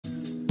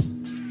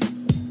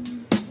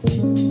Crawl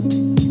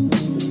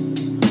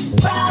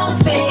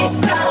space,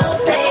 crawl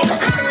space.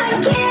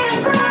 I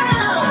can't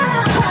crawl.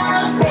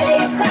 Crawl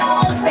space,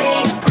 crawl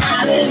space.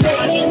 I'm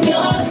invading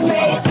your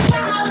space.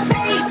 Crawl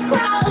space,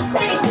 crawl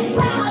space.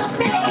 Crawl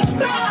space,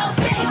 crawl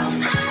space.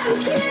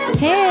 I can't.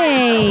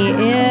 Hey,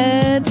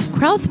 it's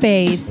Crawl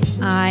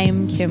Space.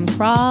 I'm Kim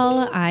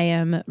Crawl. I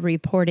am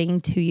reporting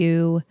to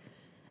you,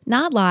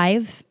 not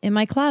live, in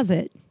my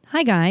closet.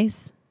 Hi,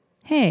 guys.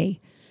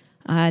 Hey,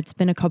 it's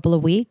been a couple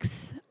of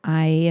weeks.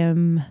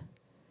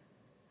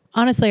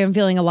 Honestly, I'm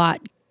feeling a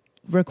lot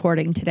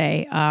recording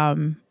today.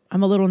 I'm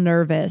a little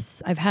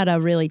nervous. I've had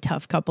a really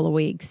tough couple of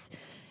weeks.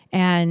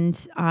 And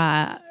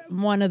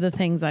one of the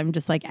things I'm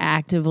just like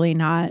actively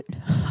not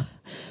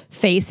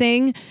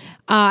facing,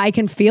 I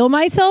can feel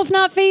myself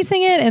not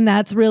facing it. And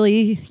that's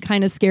really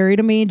kind of scary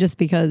to me just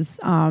because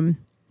I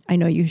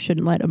know you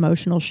shouldn't let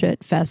emotional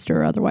shit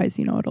fester. Otherwise,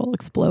 it'll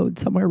explode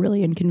somewhere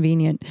really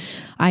inconvenient.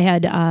 I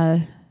had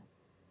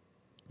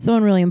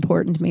someone really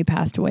important to me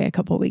passed away a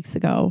couple of weeks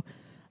ago.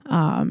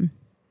 And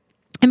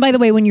by the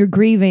way, when you're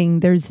grieving,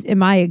 there's, in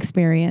my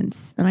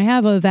experience, and I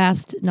have a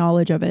vast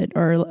knowledge of it,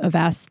 or a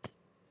vast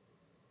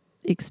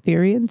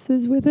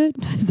experiences with it.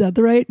 Is that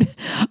the right?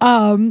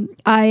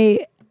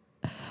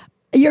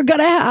 You're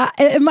gonna,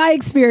 in my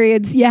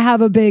experience, you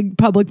have a big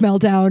public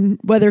meltdown,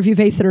 whether if you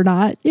face it or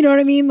not. You know what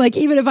I mean? Like,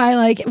 even if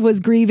I was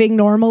grieving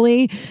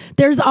normally,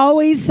 there's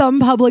always some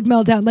public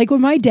meltdown. Like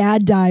when my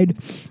dad died,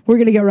 we're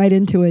gonna get right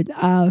into it.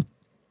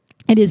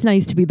 It is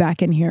nice to be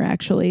back in here,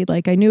 actually.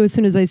 Like, I knew as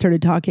soon as I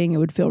started talking, it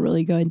would feel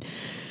really good.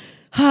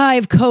 I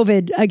have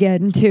COVID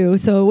again, too.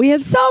 So we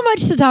have so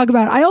much to talk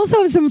about. I also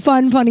have some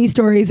funny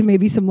stories and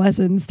maybe some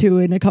lessons, too,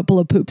 and a couple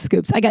of poop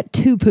scoops. I got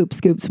 2 poop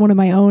scoops, one of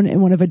my own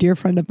and one of a dear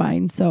friend of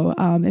mine. So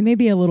it may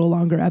be a little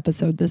longer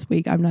episode this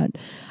week. I don't know.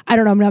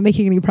 I'm not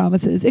making any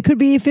promises. It could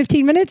be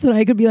 15 minutes and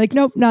I could be like,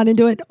 nope, not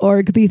into it. Or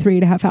it could be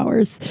 3.5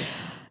 hours.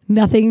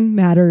 Nothing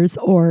matters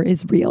or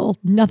is real.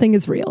 Nothing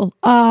is real.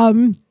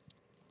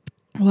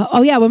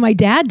 When my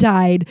dad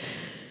died,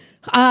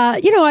 I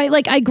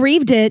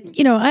grieved it.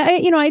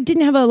 I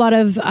didn't have a lot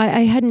of, I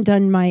hadn't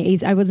done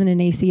I wasn't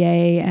an ACA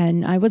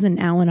and I wasn't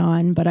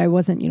Al-Anon, but I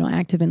wasn't,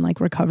 active in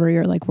recovery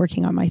or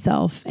working on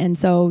myself. And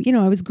so,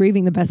 I was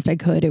grieving the best I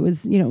could. It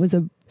was,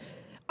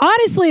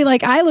 honestly,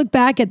 I look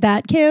back at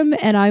that, Kim,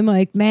 and I'm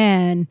like,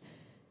 man,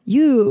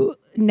 you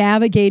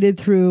navigated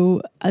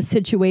through a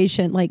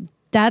situation,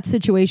 that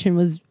situation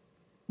was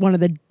one of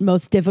the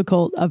most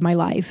difficult of my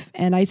life.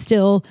 And I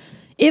still,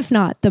 if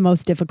not the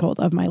most difficult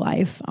of my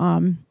life.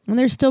 And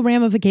there's still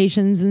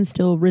ramifications and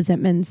still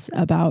resentments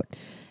about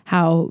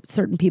how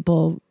certain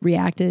people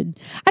reacted.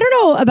 I don't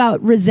know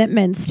about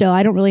resentment still.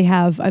 I don't really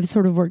have, I've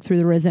sort of worked through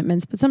the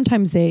resentments, but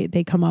sometimes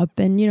they come up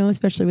and,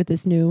 especially with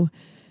this new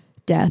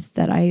death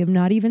that I am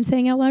not even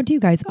saying out loud to you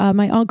guys.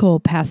 My uncle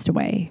passed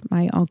away.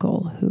 My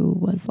uncle, who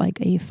was like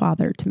a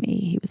father to me.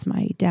 He was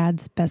my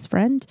dad's best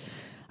friend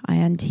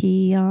and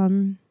he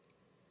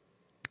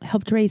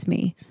helped raise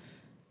me.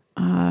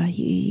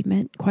 He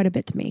meant quite a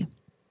bit to me.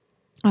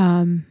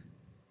 And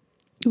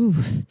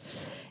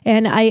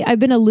I've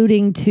been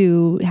alluding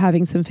to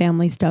having some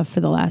family stuff for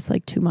the last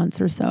 2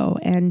 months or so.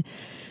 And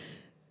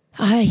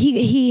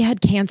he had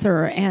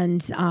cancer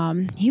and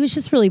he was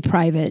just really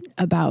private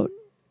about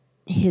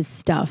his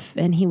stuff.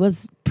 And he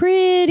was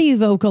pretty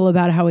vocal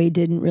about how he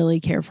didn't really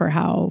care for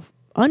how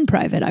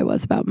unprivate I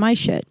was about my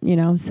shit,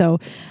 so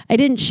I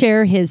didn't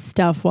share his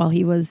stuff while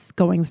he was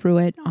going through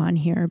it on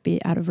here,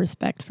 be out of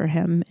respect for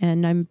him.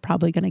 And I'm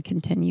probably going to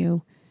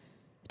continue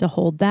to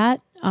hold that,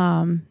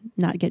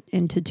 not get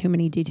into too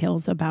many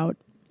details about,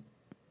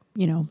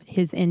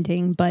 his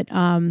ending, but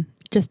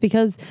just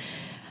because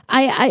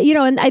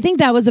and I think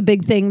that was a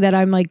big thing that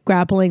I'm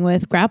grappling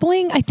with.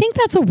 Grappling, I think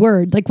that's a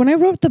word. When I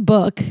wrote the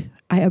book,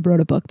 I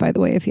wrote a book, by the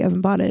way, if you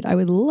haven't bought it. I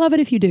would love it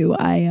if you do.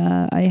 I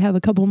have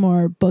a couple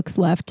more books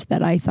left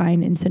that I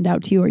sign and send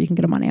out to you, or you can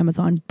get them on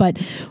Amazon. But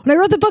when I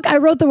wrote the book, I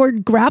wrote the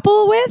word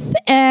grapple with,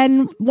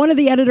 and one of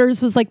the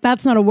editors was like,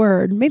 that's not a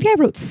word. Maybe I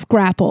wrote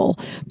scrapple,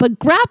 but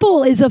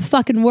grapple is a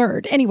fucking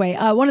word. Anyway,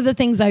 one of the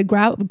things I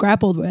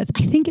grappled with,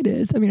 I think it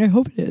is. I mean, I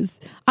hope it is.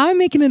 I'm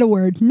making it a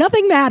word.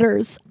 Nothing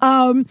matters.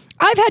 I've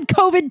had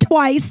COVID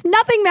twice.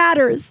 Nothing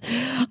matters.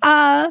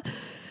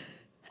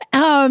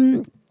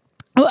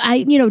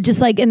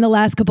 Just in the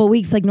last couple of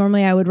weeks,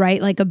 normally I would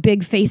write a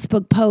big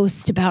Facebook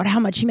post about how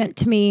much he meant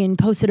to me and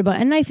post it about,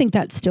 and I think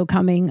that's still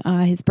coming.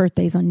 His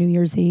birthday's on New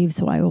Year's Eve,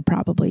 so I will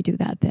probably do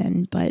that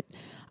then. But,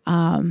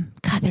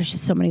 God, there's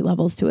just so many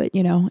levels to it,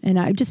 and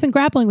I've just been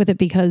grappling with it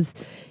because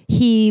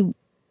he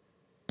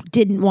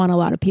didn't want a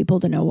lot of people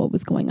to know what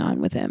was going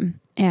on with him.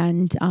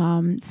 And,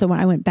 so when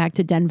I went back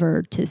to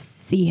Denver to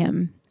see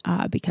him,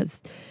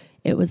 because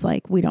it was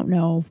we don't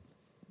know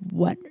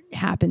what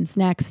happens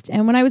next.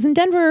 And when I was in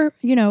Denver,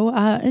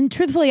 and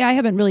truthfully, I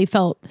haven't really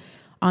felt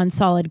on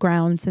solid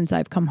ground since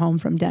I've come home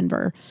from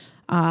Denver.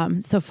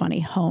 So funny,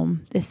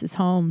 home. This is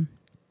home.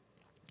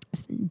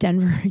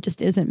 Denver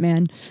just isn't,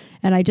 man.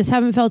 And I just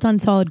haven't felt on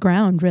solid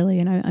ground, really.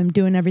 And I'm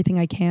doing everything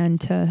I can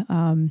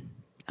to,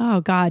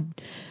 oh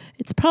God,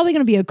 It's probably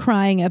going to be a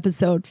crying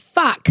episode.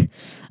 Fuck.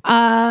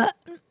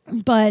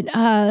 But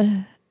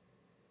I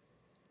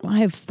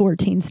have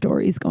 14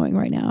 stories going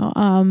right now.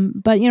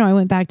 But I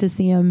went back to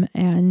see him,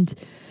 and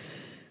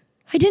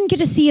I didn't get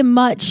to see him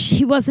much.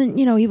 He wasn't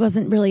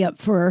really up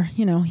for,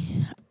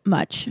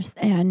 much.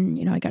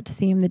 And, I got to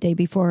see him the day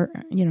before,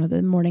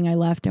 the morning I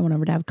left. I went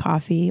over to have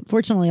coffee.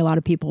 Fortunately, a lot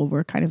of people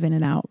were kind of in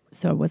and out,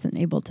 so I wasn't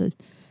able to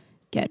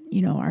get,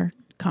 our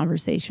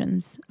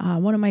conversations.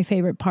 One of my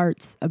favorite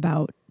parts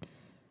about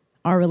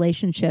our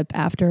relationship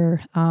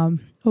after, I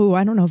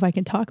don't know if I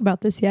can talk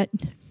about this yet.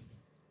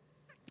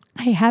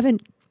 I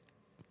haven't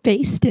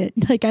faced it.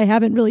 Like, I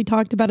haven't really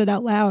talked about it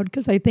out loud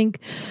because I think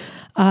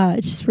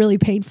it's just really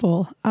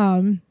painful.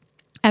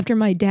 After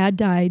my dad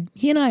died,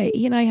 he and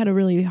I had a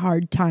really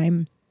hard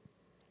time.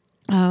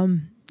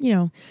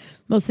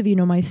 Most of you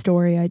know my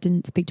story. I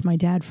didn't speak to my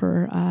dad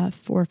for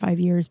 4 or 5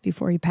 years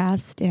before he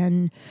passed,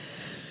 and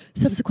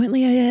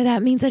subsequently,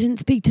 that means I didn't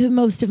speak to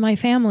most of my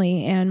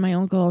family. And my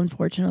uncle,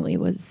 unfortunately,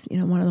 was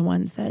one of the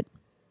ones that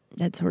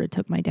sort of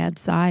took my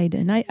dad's side.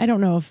 And I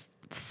don't know if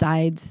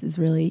sides is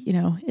really,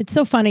 it's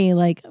so funny.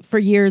 Like, for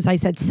years I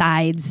said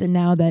sides, and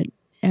now that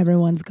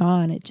everyone's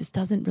gone, it just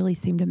doesn't really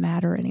seem to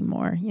matter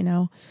anymore.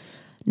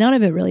 None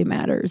of it really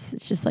matters.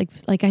 It's just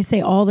like I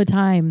say all the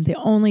time, the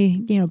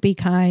only, be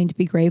kind,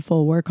 be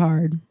grateful, work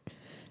hard.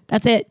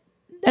 That's it.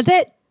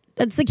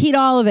 That's the key to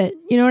all of it.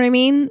 You know what I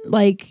mean?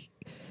 Like,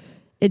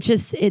 and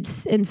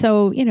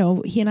so,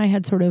 he and I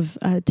had sort of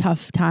a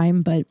tough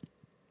time, but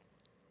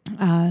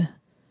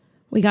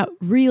we got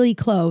really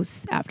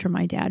close after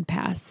my dad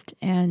passed.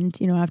 And,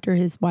 after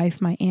his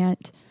wife, my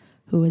aunt,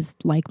 who was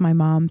like my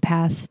mom,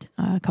 passed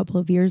a couple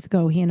of years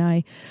ago, he and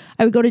I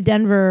would go to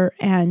Denver,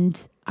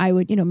 and I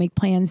would, make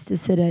plans to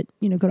sit at,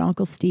 go to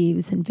Uncle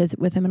Steve's and visit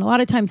with him. And a lot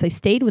of times I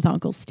stayed with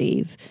Uncle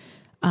Steve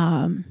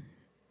and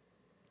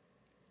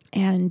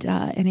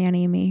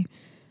Annie and me.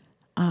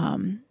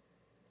 And,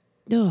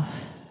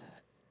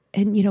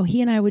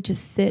 he and I would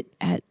just sit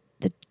at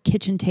the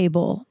kitchen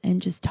table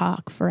and just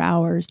talk for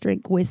hours,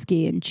 drink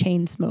whiskey and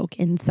chain smoke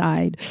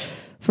inside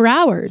for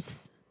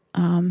hours.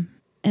 And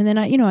then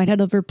I'd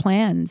had other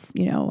plans,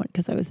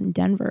 because I was in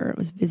Denver. I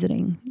was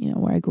visiting,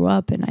 where I grew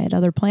up, and I had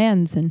other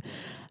plans. And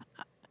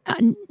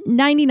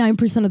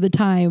 99% of the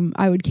time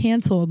I would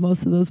cancel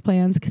most of those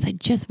plans because I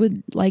just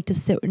would like to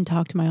sit and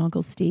talk to my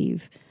Uncle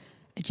Steve.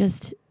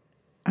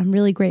 I'm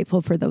really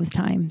grateful for those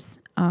times.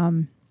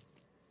 So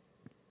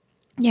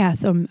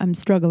I'm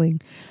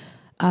struggling.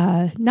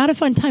 Not a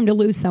fun time to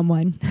lose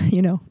someone,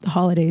 the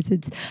holidays.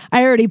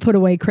 I already put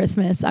away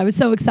Christmas. I was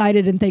so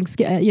excited in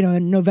Thanksgiving,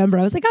 in November.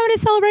 I was like, I'm going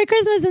to celebrate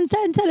Christmas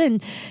instead.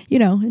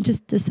 And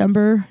just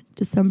December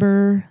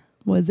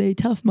was a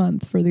tough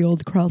month for the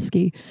old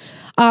Kralski.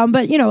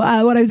 But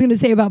what I was going to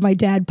say about my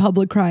dad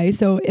public cry.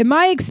 So in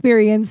my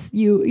experience,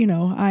 you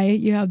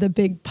have the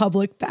big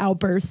public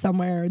outburst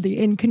somewhere, the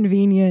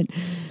inconvenient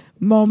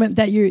moment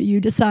that you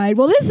decide,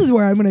 well, this is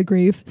where I'm going to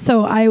grieve.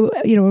 So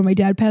when my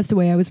dad passed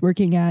away, I was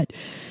working at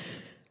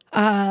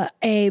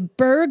a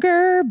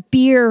burger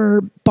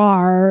beer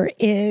bar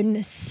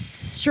in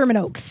Sherman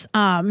Oaks.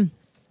 And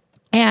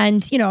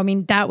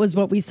that was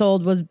what we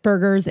sold, was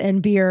burgers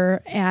and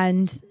beer.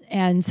 And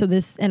so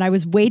I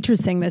was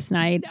waitressing this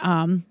night.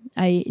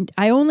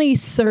 I only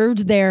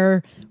served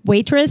their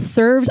waitress.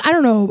 I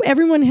don't know.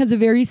 Everyone has a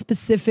very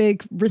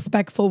specific,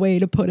 respectful way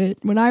to put it.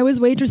 When I was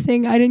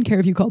waitressing, I didn't care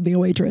if you called me a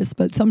waitress,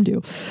 but some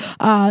do.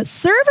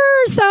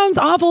 Server sounds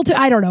awful too.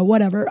 I don't know.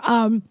 Whatever.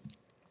 But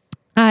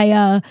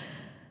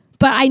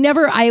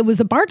I was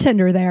a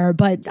bartender there,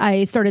 but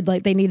I started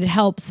they needed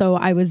help. So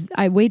I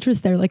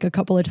waitressed there a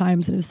couple of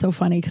times, and it was so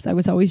funny because I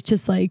was always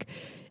just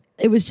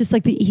it was just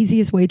the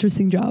easiest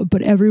waitressing job,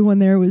 but everyone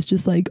there was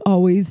just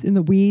always in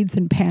the weeds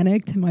and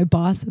panicked. And my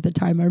boss at the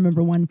time, I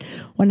remember one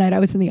night I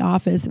was in the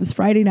office, it was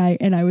Friday night,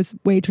 and I was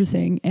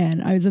waitressing,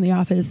 and I was in the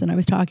office and I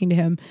was talking to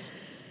him,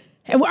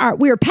 and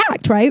we were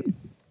packed, right?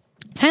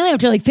 Finally,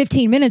 after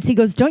 15 minutes, he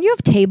goes, don't you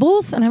have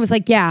tables? And I was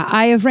like, yeah,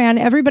 I have ran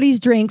everybody's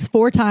drinks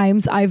 4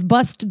 times. I've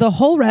bussed the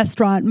whole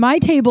restaurant. My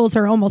tables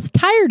are almost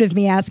tired of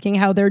me asking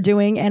how they're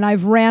doing, and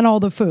I've ran all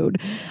the food.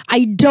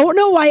 I don't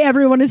know why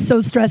everyone is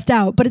so stressed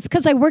out, but it's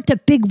because I worked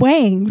at Big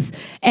Wang's.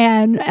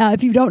 And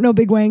if you don't know,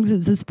 Big Wang's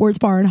is a sports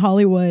bar in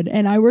Hollywood.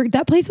 And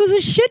that place was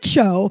a shit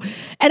show.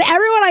 And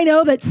everyone I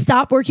know that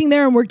stopped working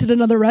there and worked at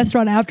another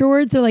restaurant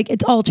afterwards, they're like,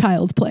 it's all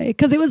child's play.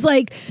 Because it was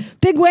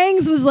Big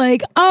Wang's was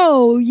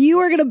oh, you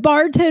are going to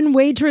bartend,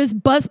 waitress,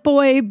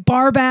 busboy,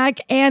 barback,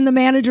 and the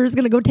manager is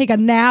going to go take a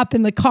nap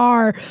in the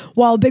car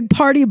while a big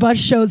party bus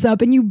shows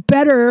up, and you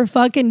better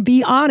fucking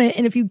be on it.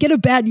 And if you get a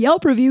bad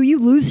Yelp review, you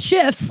lose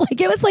shifts.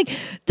 It was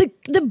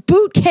the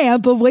boot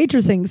camp of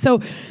waitressing. So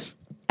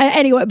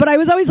anyway, but I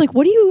was always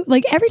what do you,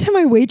 every time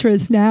I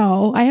waitress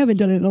now, I haven't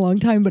done it in a long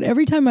time, but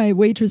every time I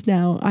waitress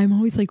now, I'm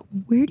always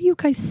where do you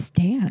guys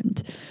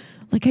stand?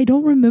 I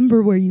don't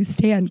remember where you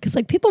stand. Because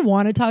people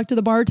want to talk to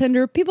the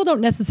bartender. People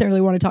don't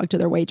necessarily want to talk to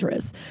their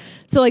waitress.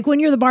 So when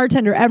you're the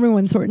bartender,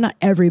 everyone's not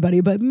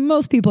everybody, but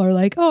most people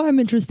are oh,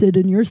 I'm interested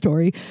in your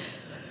story.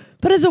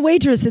 But as a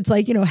waitress, it's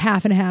like,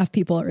 half and half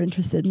people are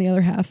interested, and the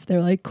other half,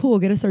 they're like, cool,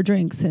 get us our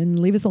drinks and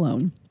leave us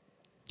alone.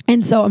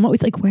 And so I'm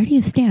always like, where do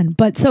you stand?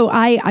 But so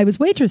I was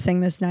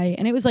waitressing this night,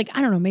 and it was like,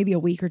 I don't know, maybe a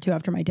week or two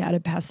after my dad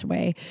had passed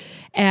away.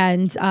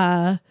 And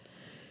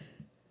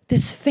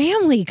this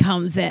family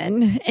comes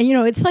in, and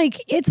it's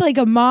like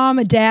a mom,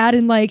 a dad,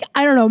 and like,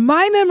 I don't know,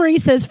 my memory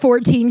says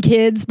 14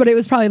 kids, but it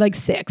was probably like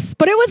 6.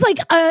 But it was like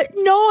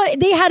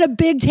they had a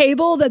big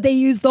table that they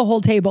used the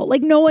whole table.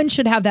 Like, no one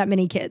should have that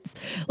many kids.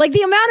 Like,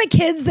 the amount of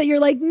kids that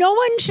you're like, no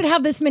one should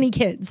have this many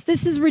kids.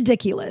 This is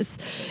ridiculous.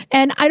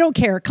 And I don't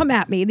care. Come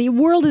at me. The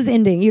world is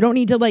ending. You don't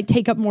need to like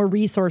take up more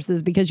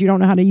resources because you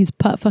don't know how to use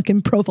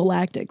fucking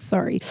prophylactics.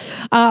 Sorry.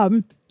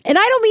 And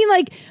I don't mean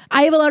like,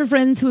 I have a lot of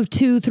friends who have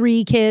 2,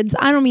 3 kids.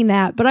 I don't mean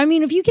that. But I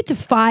mean, if you get to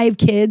 5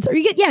 kids, or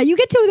you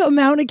get to the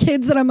amount of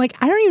kids that I'm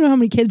like, I don't even know how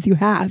many kids you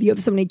have. You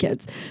have so many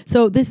kids.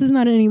 So this is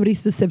not anybody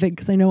specific,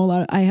 because I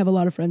know I have a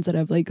lot of friends that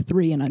have like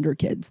 3 and under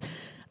kids.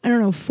 I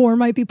don't know, 4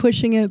 might be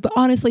pushing it, but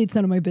honestly, it's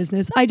none of my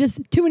business.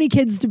 Too many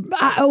kids to,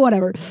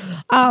 whatever.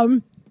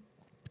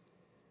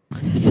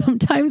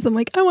 Sometimes I'm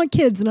like, I want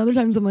kids. And other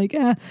times I'm like,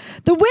 the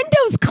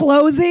window's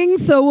closing,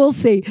 so we'll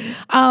see.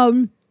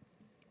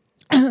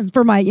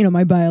 For my,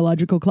 my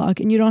biological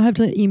clock. And you don't have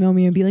to email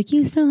me and be like,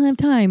 you still have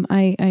time.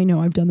 I know,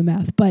 I've done the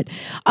math. But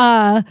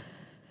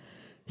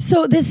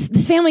so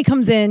this family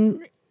comes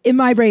in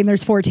my brain,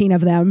 there's 14 of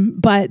them.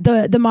 But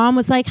the mom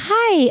was like,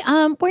 hi,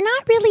 we're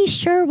not really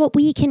sure what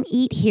we can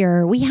eat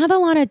here. We have a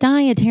lot of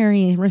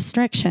dietary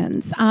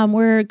restrictions.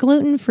 We're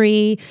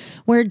gluten-free,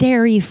 we're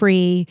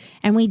dairy-free,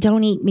 and we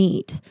don't eat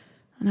meat.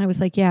 And I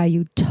was like, yeah,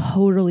 you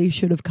totally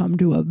should have come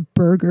to a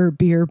burger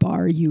beer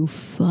bar, you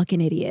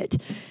fucking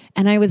idiot.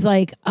 And I was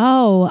like,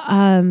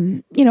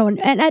 and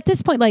at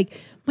this point, like,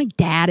 my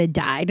dad had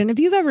died. And if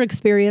you've ever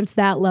experienced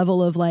that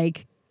level of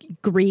like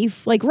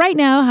grief, like right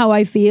now, how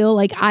I feel,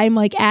 like I'm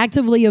like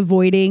actively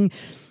avoiding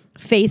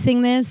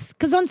facing this.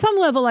 Because on some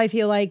level, I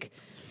feel like,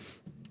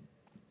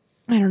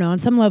 I don't know, on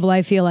some level,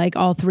 I feel like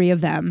all 3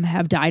 of them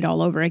have died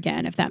all over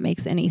again, if that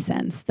makes any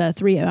sense. The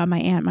 3, my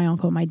aunt, my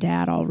uncle, my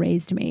dad all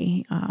raised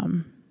me.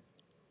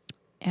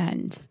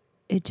 And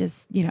it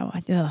just,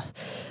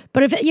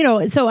 but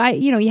if, so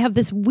you have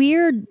this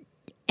weird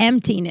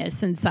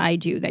emptiness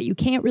inside you that you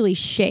can't really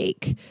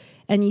shake,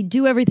 and you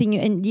do everything,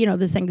 and,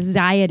 this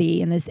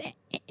anxiety and this,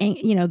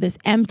 this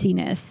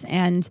emptiness,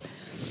 and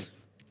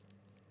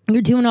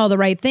you're doing all the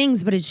right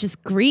things, but it's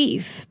just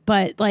grief.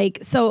 But like,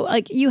 so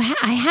like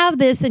I have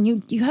this,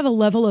 and you have a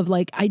level of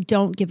like, I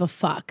don't give a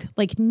fuck.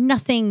 Like,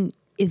 nothing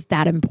is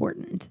that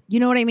important. You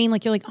know what I mean?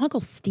 Like, you're like,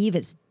 Uncle Steve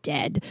is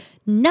dead.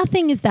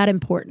 Nothing is that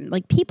important.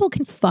 Like, people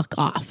can fuck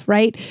off,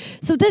 right?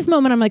 So at this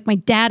moment, I'm like, my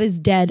dad is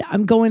dead.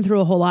 I'm going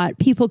through a whole lot.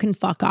 People can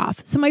fuck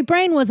off. So my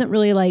brain wasn't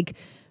really like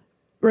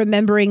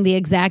remembering the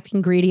exact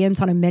ingredients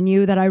on a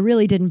menu that I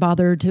really didn't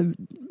bother to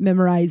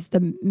memorize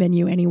the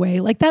menu anyway.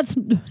 Like, that's,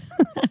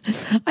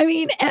 I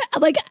mean,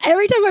 like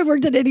every time I've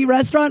worked at any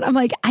restaurant, I'm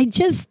like,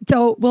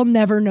 we'll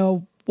never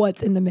know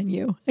what's in the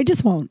menu. I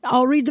just won't.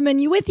 I'll read the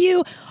menu with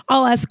you.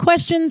 I'll ask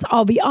questions.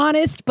 I'll be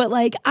honest, but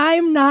like,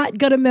 I'm not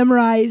going to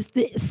memorize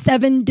the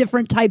 7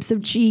 different types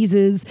of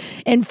cheeses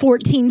and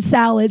 14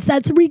 salads.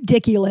 That's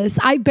ridiculous.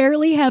 I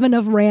barely have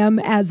enough RAM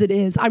as it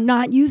is. I'm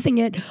not using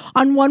it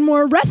on one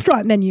more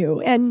restaurant menu.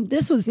 And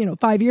this was,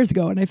 5 years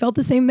ago, and I felt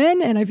the same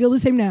then, and I feel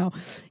the same now.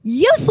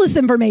 Useless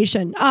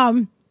information.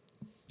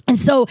 And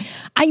so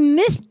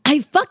I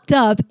fucked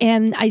up,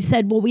 and I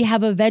said, well, we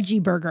have a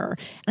veggie burger.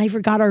 And I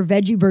forgot our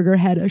veggie burger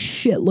had a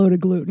shitload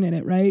of gluten in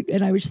it, right?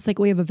 And I was just like,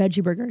 we have a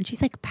veggie burger. And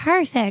she's like,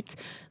 perfect.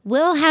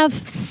 We'll have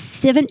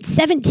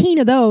 17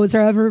 of those, or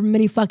however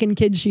many fucking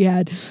kids she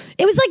had.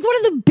 It was like one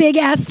of the big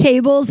ass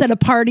tables that a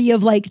party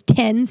of like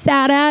 10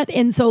 sat at.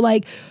 And so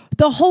like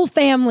the whole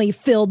family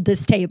filled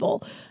this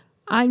table.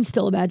 I'm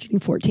still imagining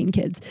 14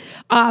 kids.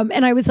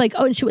 And I was like,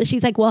 oh, and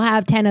she's like, we'll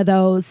have 10 of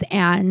those,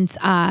 and,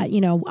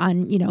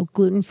 on,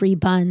 gluten-free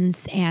buns,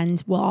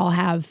 and we'll all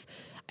have,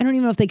 I don't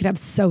even know if they could have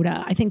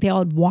soda. I think they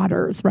all had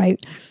waters,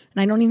 right?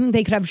 And I don't even think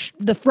they could have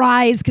the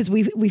fries, because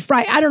we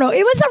fry. I don't know.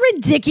 It was a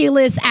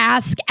ridiculous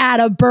ask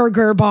at a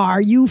burger bar.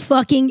 You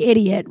fucking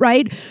idiot,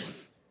 right?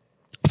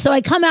 So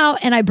I come out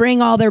and I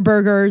bring all their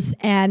burgers,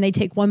 and they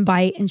take one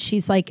bite, and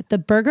she's like, the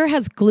burger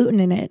has gluten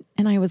in it.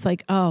 And I was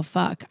like, oh,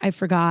 fuck, I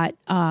forgot.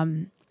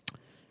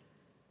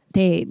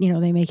 They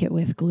make it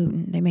with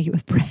gluten. They make it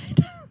with bread.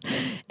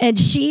 And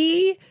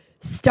she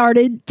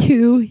started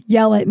to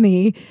yell at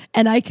me,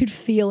 and I could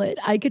feel it.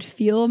 I could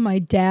feel my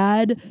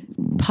dad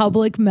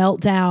public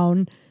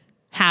meltdown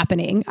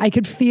happening. I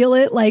could feel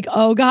it, like,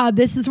 oh God,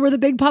 this is where the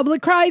big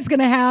public cry is going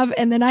to have.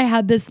 And then I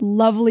had this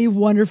lovely,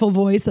 wonderful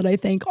voice that I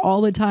thank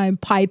all the time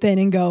pipe in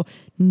and go,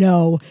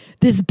 no,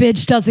 this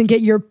bitch doesn't get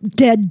your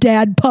dead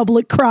dad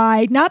public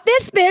cry. Not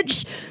this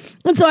bitch.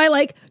 And so I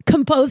like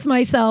composed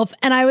myself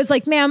and I was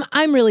like, ma'am,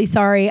 I'm really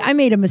sorry. I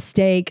made a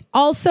mistake.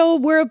 Also,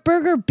 we're a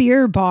burger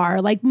beer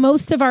bar. Like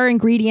most of our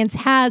ingredients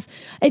has,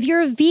 if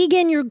you're a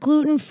vegan, you're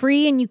gluten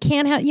free and you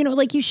can't have, you know,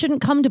 like you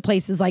shouldn't come to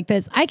places like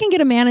this. I can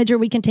get a manager.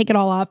 We can take it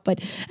all off, but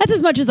that's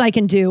as much as I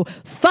can do.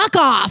 Fuck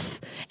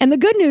off. And the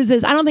good news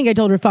is I don't think I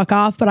told her fuck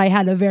off, but I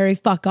had a very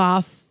fuck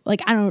off.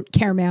 Like, I don't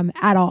care, ma'am,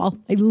 at all.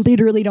 I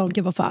literally don't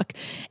give a fuck.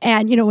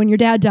 And, you know, when your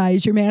dad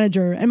dies, your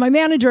manager, and my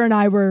manager and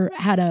I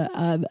had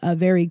a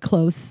very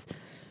close,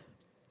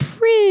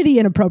 pretty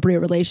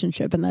inappropriate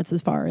relationship. And that's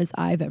as far as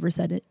I've ever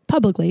said it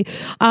publicly.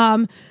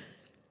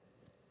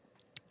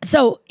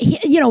 So,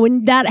 you know,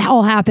 when that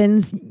all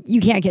happens,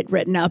 you can't get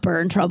written up or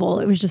in trouble.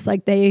 It was just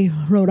like they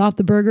wrote off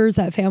the burgers,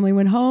 that family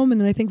went home,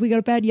 and then I think we got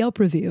a bad Yelp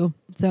review.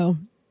 So,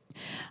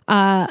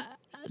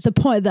 the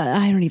point that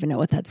I don't even know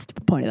what that's the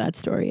point of that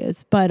story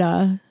is, but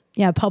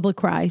yeah, public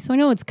cry. So I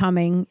know it's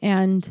coming,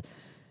 and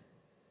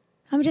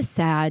I'm just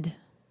sad.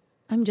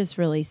 I'm just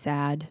really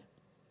sad.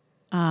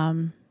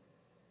 You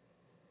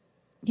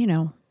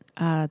know,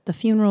 the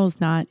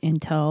funeral's not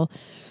until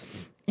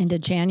into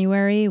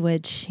January,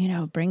 which, you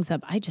know, brings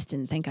up, I just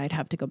didn't think I'd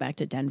have to go back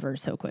to Denver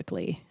so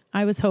quickly.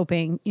 I was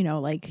hoping, you know,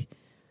 like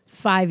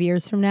 5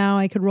 years from now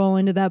I could roll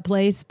into that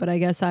place, but I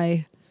guess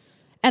I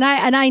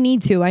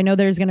need to. I know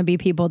there's going to be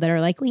people that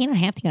are like, well, you don't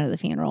have to go to the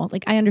funeral.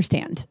 Like, I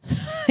understand.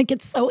 I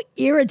get so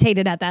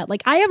irritated at that.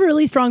 Like, I have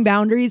really strong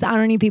boundaries. I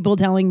don't need people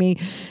telling me,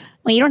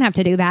 well, you don't have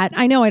to do that.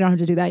 I know I don't have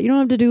to do that. You don't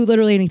have to do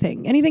literally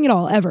anything at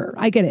all, ever.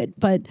 I get it.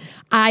 But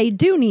I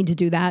do need to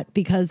do that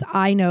because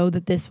I know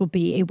that this will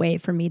be a way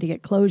for me to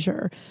get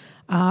closure.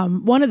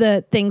 One of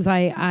the things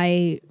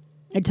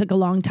it took a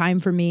long time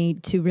for me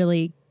to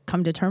really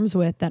come to terms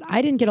with, that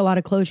I didn't get a lot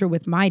of closure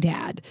with my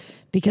dad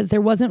because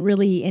there wasn't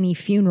really any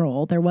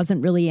funeral. There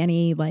wasn't really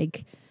any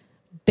like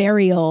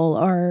burial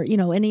or, you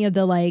know, any of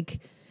the like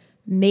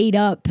made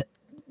up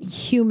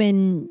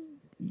human,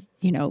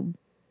 you know,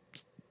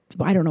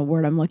 I don't know what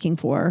word I'm looking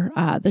for.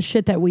 The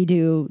shit that we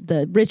do,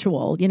 the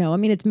ritual, you know, I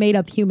mean, it's made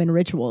up human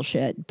ritual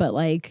shit, but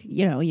like,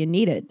 you know, you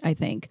need it, I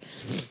think.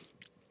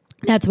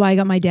 That's why I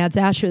got my dad's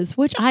ashes,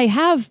 which I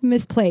have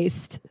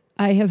misplaced.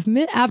 I have,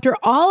 after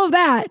all of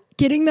that,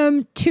 getting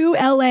them to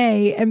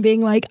LA and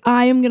being like,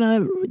 I am going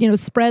to, you know,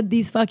 spread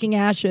these fucking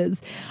ashes.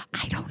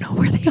 I don't know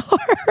where they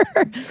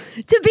are.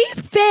 To be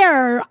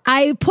fair,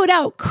 I put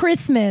out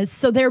Christmas.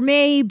 So there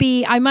may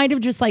be, I might have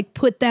just like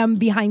put them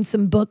behind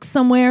some books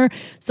somewhere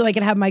so I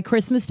could have my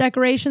Christmas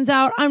decorations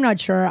out. I'm not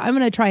sure. I'm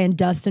going to try and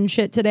dust and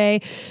shit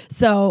today.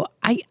 So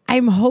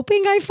I'm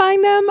hoping I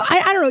find them.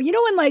 I don't know. You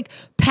know, when like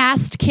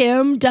past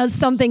Kim does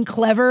something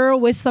clever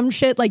with some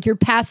shit, like your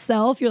past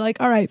self, you're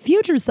like, all right,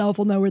 future self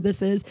will know where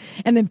this is.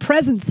 And then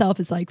present self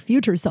is like,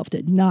 future self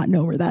did not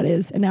know where that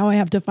is. And now I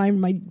have to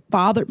find my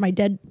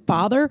dead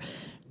father.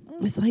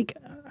 It's like,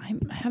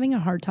 I'm having a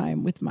hard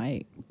time with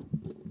my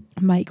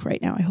mic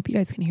right now. I hope you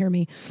guys can hear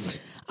me.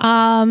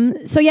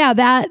 So yeah,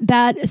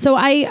 so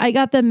I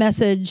got the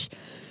message.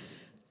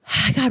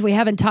 God, we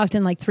haven't talked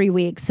in like 3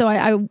 weeks. So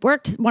I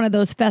worked one of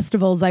those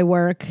festivals I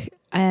work,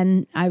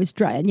 and I was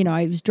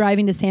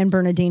driving to San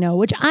Bernardino,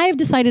 which I've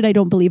decided I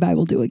don't believe I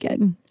will do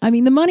again. I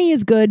mean, the money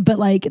is good, but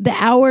like the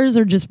hours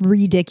are just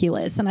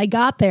ridiculous. And I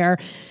got there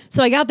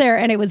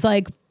and it was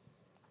like,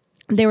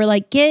 they were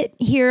like, get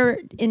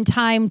here in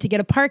time to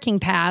get a parking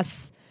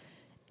pass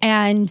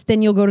and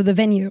then you'll go to the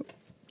venue.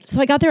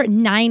 So I got there at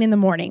 9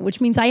 a.m,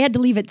 which means I had to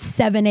leave at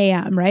 7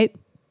 a.m., right?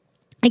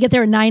 I get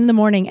there at 9 a.m.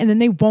 and then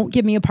they won't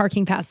give me a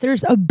parking pass.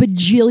 There's a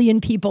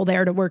bajillion people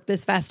there to work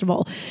this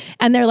festival.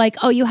 And they're like,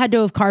 oh, you had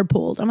to have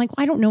carpooled. I'm like,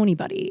 well, I don't know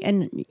anybody.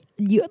 And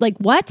you like,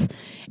 what?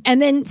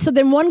 And then, so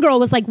then one girl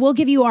was like, we'll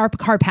give you our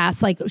car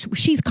pass. Like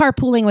she's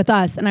carpooling with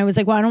us. And I was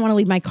like, well, I don't want to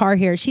leave my car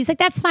here. She's like,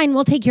 that's fine.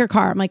 We'll take your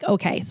car. I'm like,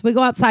 okay. So we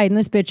go outside and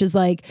this bitch is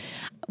like,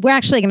 we're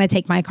actually going to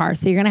take my car.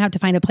 So you're going to have to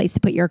find a place to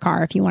put your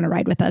car if you want to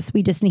ride with us.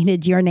 We just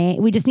needed your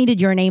name. We just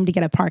needed your name to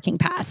get a parking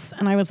pass.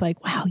 And I was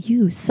like, wow,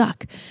 you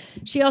suck.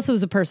 She also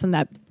was a person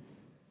that,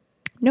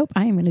 nope,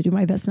 I am going to do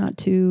my best not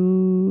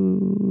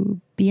to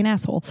be an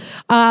asshole.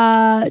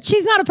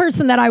 She's not a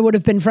person that I would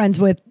have been friends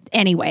with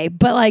anyway,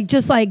 but like,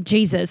 just like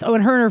Jesus. Oh,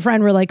 and her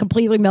friend were like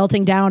completely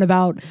melting down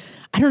about,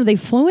 I don't know, they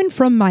flew in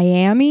from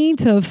Miami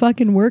to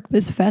fucking work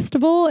this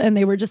festival. And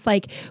they were just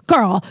like,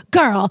 girl,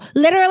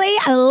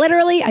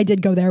 literally, I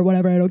did go there,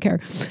 whatever, I don't care.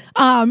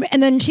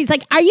 And then she's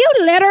like, are you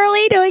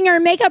literally doing your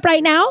makeup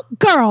right now?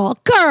 Girl.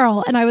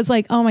 And I was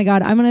like, oh my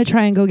God, I'm going to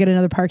try and go get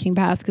another parking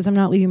pass because I'm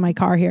not leaving my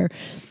car here.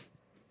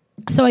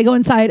 So I go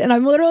inside and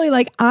I'm literally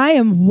like, I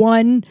am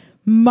one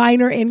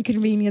minor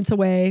inconvenience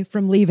away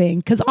from leaving.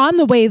 Because on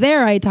the way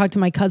there, I talked to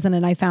my cousin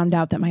and I found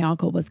out that my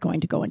uncle was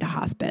going to go into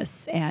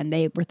hospice and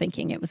they were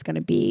thinking it was going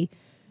to be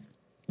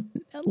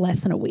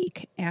less than a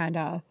week.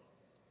 And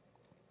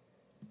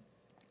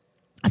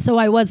so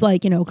I was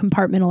like, you know,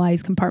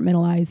 compartmentalize.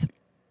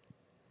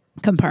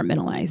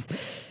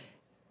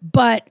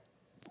 But,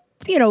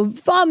 you know,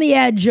 on the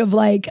edge of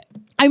like,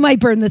 I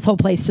might burn this whole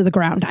place to the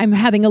ground. I'm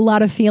having a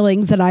lot of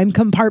feelings that I'm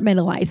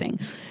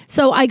compartmentalizing.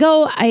 So I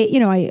go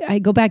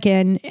back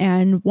in,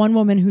 and one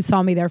woman who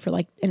saw me there for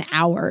like an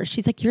hour,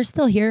 she's like, "You're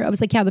still here?" I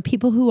was like, "Yeah, the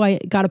people who I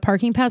got a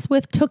parking pass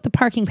with took the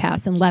parking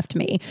pass and left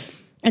me."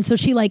 And so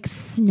she like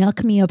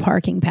snuck me a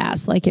parking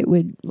pass. Like it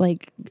would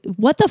like,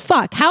 what the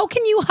fuck? How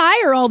can you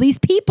hire all these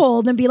people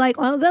and then be like,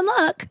 well, good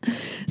luck.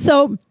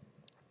 So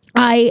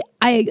I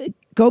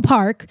go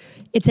park.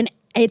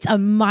 It's a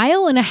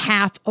mile and a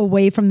half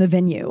away from the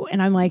venue.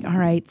 And I'm like, all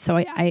right. So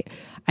I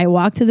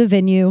walk to the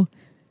venue,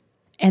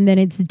 and then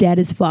it's dead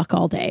as fuck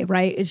all day,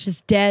 right? It's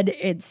just dead.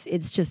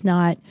 It's just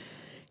not,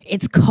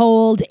 it's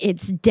cold.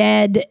 It's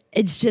dead.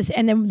 It's just,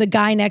 and then the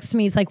guy next to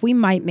me is like, we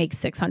might make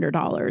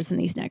 $600 in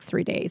these next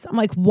 3 days. I'm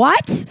like,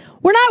 what?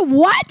 We're not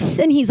what?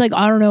 And he's like,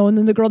 I don't know. And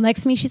then the girl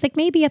next to me, she's like,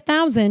 maybe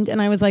 1,000.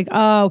 And I was like,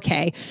 oh,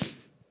 okay.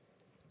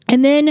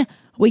 And then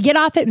we get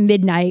off at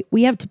midnight.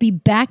 We have to be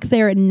back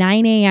there at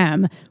 9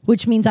 a.m.,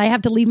 which means I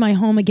have to leave my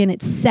home again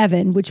at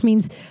 7, which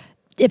means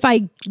if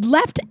I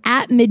left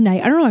at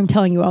midnight, I don't know why I'm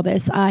telling you all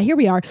this. Here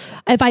we are.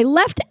 If I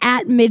left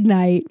at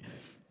midnight,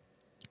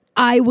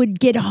 I would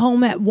get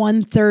home at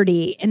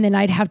 1:30, and then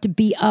I'd have to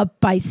be up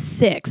by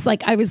 6.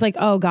 Like I was like,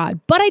 oh God.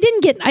 But I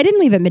didn't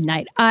leave at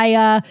midnight.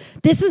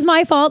 This was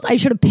my fault. I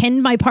should have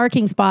pinned my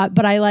parking spot,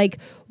 but I like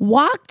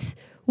walked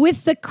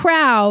with the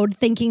crowd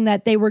thinking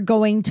that they were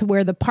going to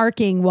where the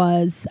parking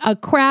was. A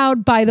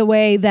crowd, by the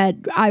way, that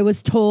I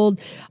was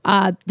told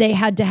they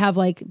had to have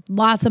like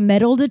lots of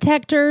metal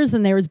detectors,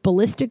 and there was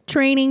ballistic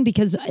training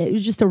because it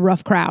was just a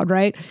rough crowd,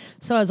 right?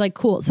 So I was like,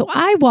 cool. So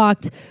I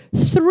walked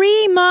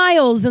 3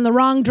 miles in the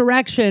wrong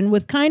direction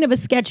with kind of a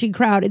sketchy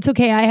crowd. It's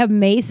okay. I have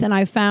mace, and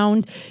I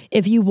found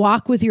if you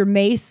walk with your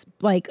mace,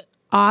 like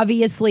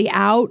obviously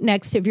out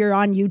next, if you're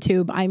on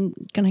YouTube, I'm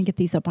going to get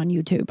these up on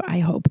YouTube, I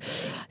hope.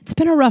 It's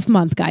been a rough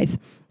month, guys.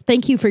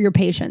 Thank you for your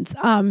patience.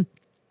 But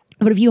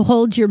if you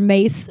hold your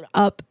mace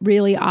up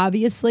really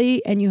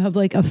obviously and you have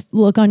like a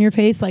look on your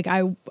face, like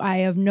I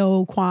have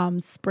no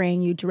qualms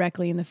spraying you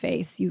directly in the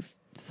face, you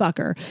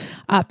fucker.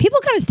 People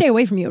kind of stay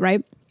away from you,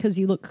 right? Because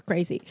you look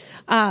crazy.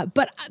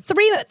 But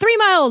 3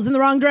 miles in the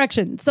wrong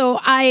direction. So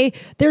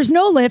there's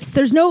no lifts,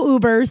 there's no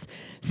Ubers.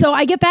 So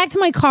I get back to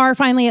my car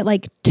finally at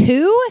like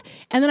 2,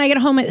 and then I get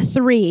home at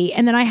 3,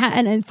 and then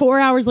and 4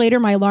 hours later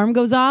my alarm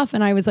goes off,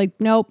 and I was like,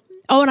 nope.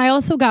 Oh, and I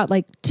also got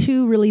like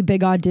 2 really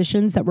big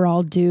auditions that were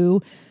all due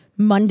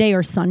Monday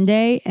or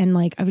Sunday, and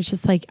like I was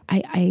just like,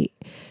 I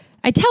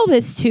tell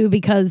this too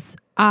because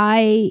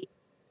I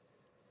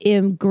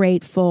am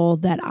grateful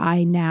that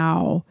I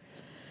now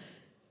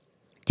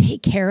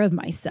take care of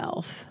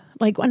myself.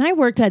 Like when I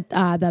worked at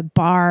the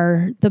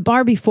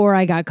bar before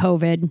I got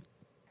COVID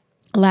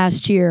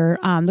last year,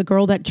 the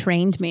girl that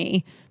trained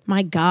me,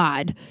 my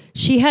God,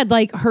 she had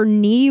like, her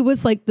knee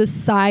was like the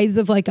size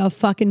of like a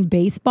fucking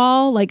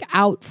baseball, like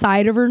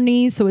outside of her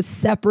knee. So a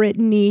separate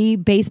knee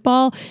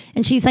baseball.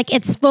 And she's like,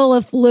 it's full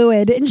of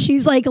fluid. And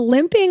she's like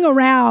limping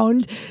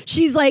around.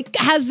 She's like,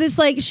 has this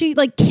like, she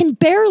like can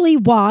barely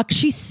walk.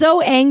 She's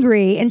so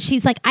angry. And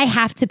she's like, I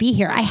have to be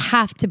here. I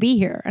have to be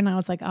here. And I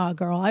was like, oh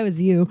girl, I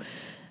was you.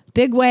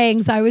 Big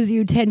wangs. I was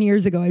you 10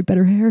 years ago. I had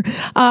better hair.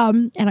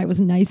 And I was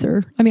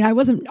nicer. I mean, I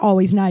wasn't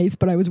always nice,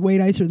 but I was way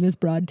nicer than this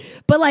broad.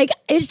 But like,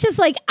 it's just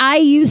like, I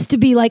used to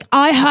be like,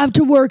 I have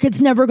to work. It's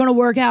never going to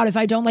work out if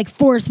I don't like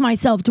force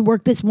myself to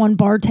work this one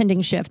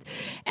bartending shift.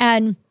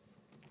 And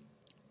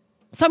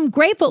so I'm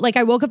grateful. Like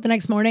I woke up the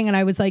next morning and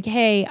I was like,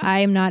 hey, I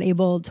am not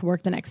able to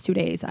work the next 2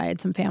 days. I had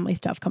some family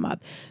stuff come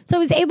up. So I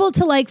was able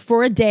to like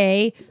for a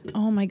day,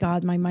 oh my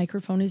God, my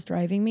microphone is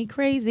driving me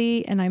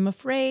crazy. And I'm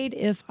afraid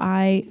if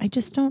I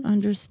just don't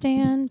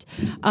understand.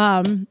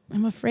 I'm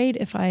afraid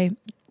if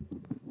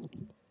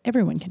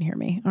everyone can hear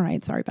me. All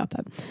right. Sorry about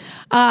that.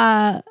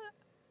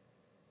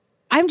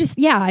 I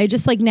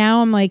just like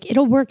now I'm like,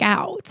 it'll work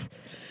out.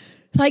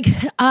 Like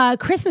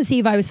Christmas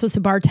Eve, I was supposed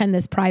to bartend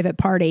this private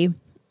party.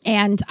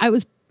 And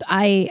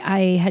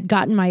I had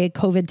gotten my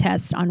COVID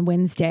test on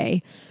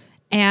Wednesday,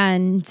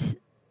 and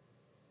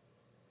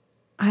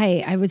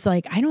I was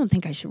like, I don't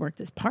think I should work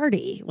this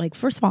party. Like,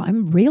 first of all,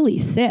 I'm really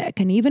sick.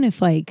 And even if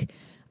like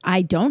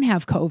I don't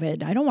have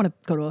COVID, I don't want to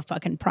go to a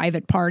fucking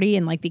private party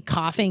and like be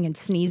coughing and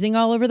sneezing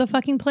all over the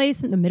fucking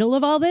place in the middle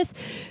of all this.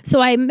 So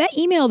I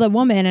emailed a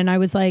woman, and I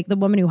was like, the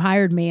woman who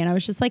hired me, and I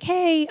was just like,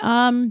 hey,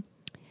 I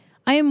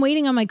am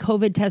waiting on my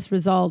COVID test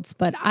results,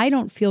 but I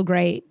don't feel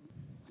great.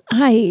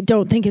 I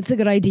don't think it's a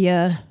good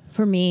idea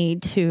for me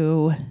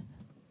to,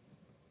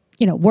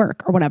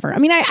 work or whatever. I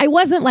mean, I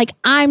wasn't like,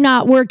 I'm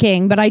not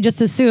working, but I just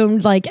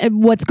assumed like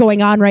what's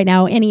going on right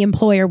now, any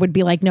employer would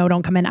be like, no,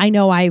 don't come in. I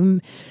know I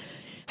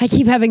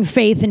keep having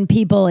faith in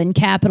people and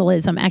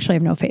capitalism. Actually, I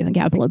have no faith in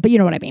capitalism, but you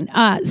know what I mean?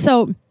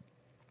 So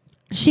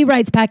she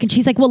writes back and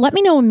she's like, well, let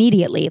me know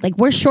immediately. Like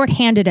we're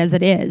shorthanded as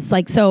it is.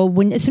 Like, so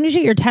as soon as you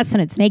get your test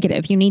and it's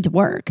negative, you need to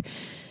work.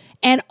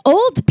 And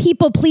old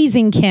people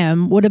pleasing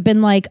Kim would have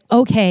been like,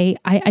 okay,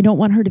 I don't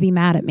want her to be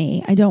mad at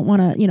me. I don't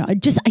want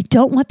to, I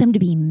don't want them to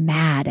be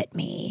mad at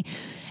me.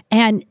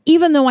 And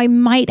even though I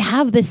might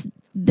have this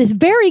this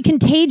very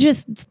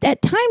contagious,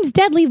 at times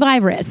deadly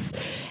virus.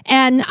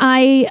 And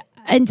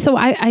so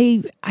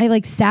I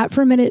like sat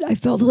for a minute. I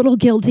felt a little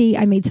guilty.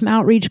 I made some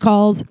outreach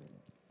calls,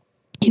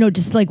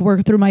 just like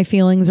work through my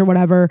feelings or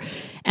whatever.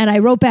 And I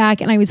wrote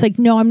back and I was like,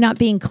 no, I'm not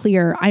being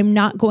clear. I'm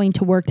not going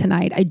to work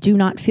tonight. I do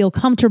not feel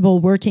comfortable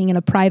working in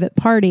a private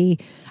party.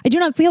 I do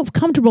not feel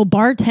comfortable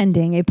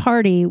bartending a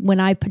party when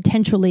I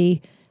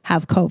potentially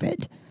have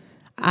COVID.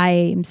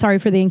 I'm sorry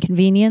for the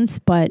inconvenience,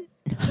 but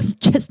I'm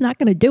just not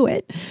going to do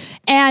it.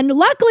 And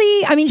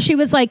luckily, she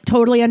was like,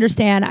 totally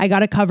understand. I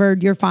got it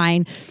covered. You're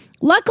fine.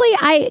 Luckily,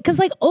 because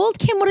like old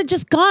Kim would have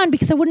just gone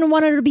because I wouldn't have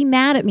wanted her to be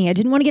mad at me. I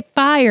didn't want to get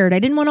fired. I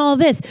didn't want all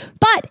this.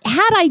 But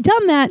had I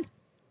done that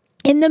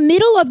in the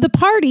middle of the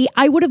party,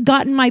 I would have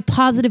gotten my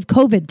positive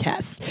COVID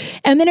test.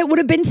 And then it would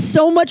have been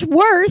so much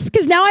worse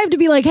because now I have to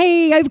be like,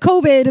 hey, I have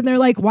COVID. And they're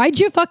like, why'd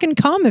you fucking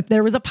come if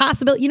there was a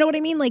possibility? You know what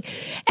I mean? Like,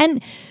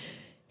 and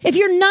if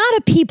you're not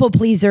a people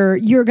pleaser,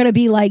 you're going to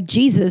be like,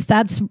 Jesus,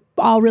 that's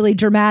all really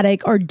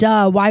dramatic, or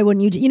duh, why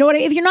wouldn't you? You know what?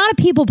 If you're not a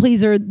people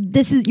pleaser,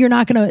 you're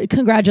not going to,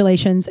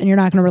 congratulations, and you're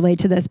not going to relate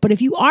to this. But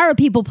if you are a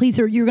people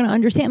pleaser, you're going to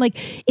understand, like,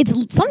 it's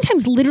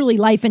sometimes literally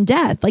life and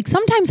death. Like,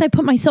 sometimes I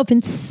put myself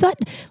in so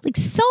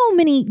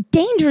many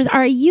dangers,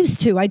 or I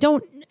used to, I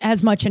don't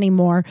as much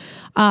anymore,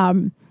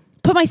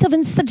 put myself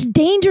in such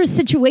dangerous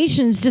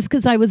situations just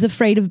because I was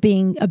afraid of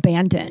being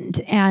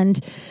abandoned.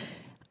 And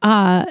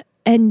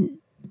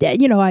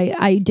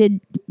I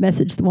did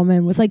message the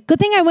woman, was like, good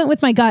thing I went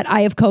with my gut.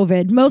 I have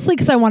COVID, mostly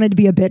because I wanted to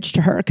be a bitch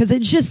to her. Because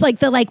it's just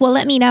like, well,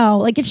 let me know.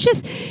 Like, it's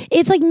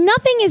like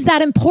nothing is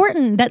that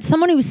important that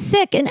someone who's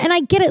sick. And I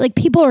get it. Like,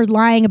 people are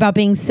lying about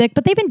being sick,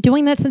 but they've been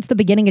doing that since the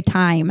beginning of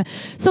time.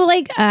 So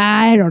like,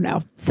 I don't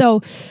know.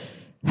 So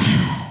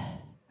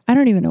I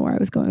don't even know where I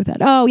was going with that.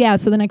 Oh yeah.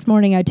 So the next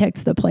morning I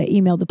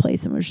emailed the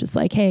place and was just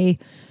like, hey,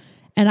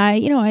 and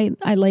I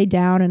laid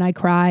down and I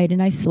cried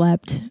and I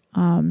slept.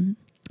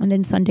 And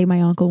then Sunday,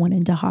 my uncle went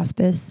into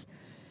hospice.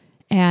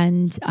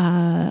 And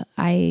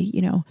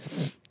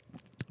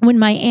when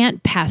my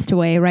aunt passed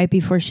away, right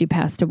before she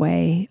passed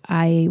away,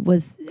 I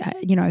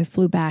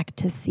flew back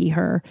to see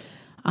her.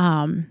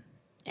 And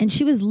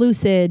she was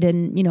lucid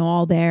and,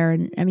 all there.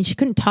 And she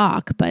couldn't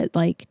talk, but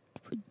like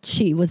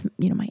she was,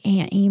 my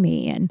Aunt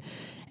Amy.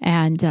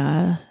 And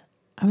I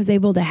was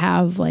able to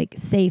have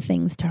say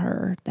things to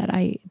her that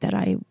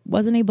I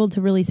wasn't able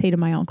to really say to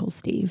my Uncle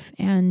Steve.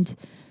 And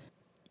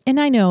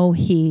I know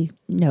he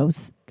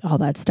knows all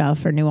that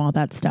stuff or knew all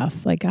that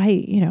stuff. Like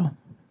it's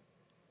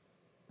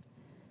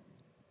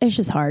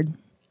just hard.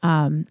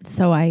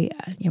 So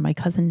my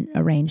cousin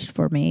arranged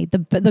for me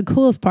the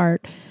coolest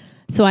part.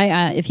 So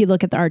if you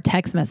look at our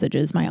text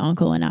messages, my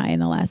uncle and I in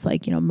the last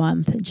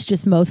month, it's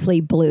just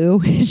mostly blue.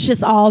 It's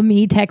just all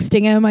me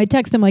texting him. I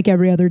text him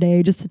every other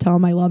day just to tell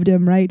him I loved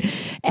him. Right.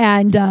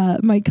 And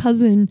my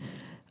cousin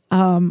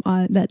on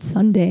that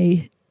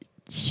Sunday,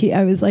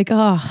 I was like,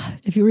 oh,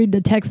 if you read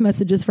the text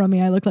messages from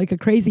me, I look like a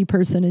crazy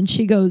person. And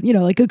she goes,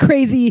 like a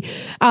crazy,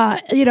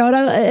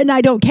 and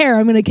I don't care.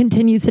 I'm going to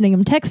continue sending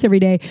him texts every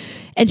day.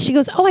 And she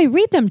goes, oh, I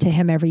read them to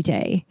him every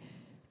day.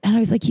 And I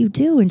was like, you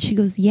do? And she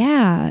goes,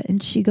 yeah.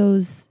 And she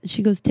goes,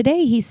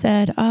 today he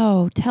said,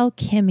 oh, tell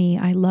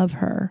Kimmy I love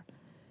her.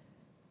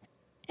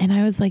 And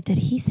I was like, did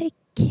he say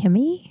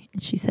Kimmy?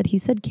 And she said, he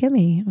said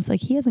Kimmy. I was like,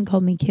 he hasn't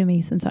called me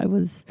Kimmy since I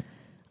was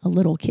a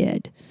little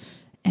kid.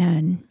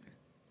 And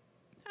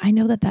I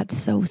know that that's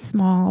so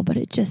small, but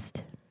it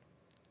just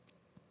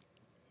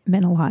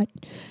meant a lot.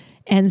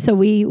 And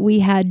so she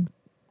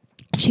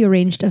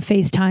arranged a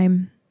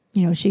FaceTime,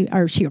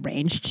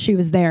 she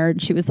was there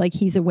and she was like,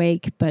 he's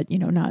awake, but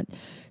not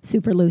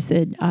super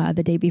lucid,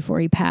 the day before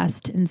he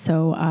passed. And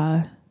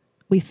so,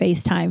 we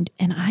FaceTimed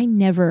and I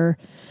never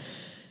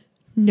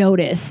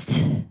noticed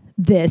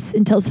this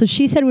until, so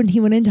she said when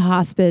he went into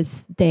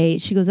hospice,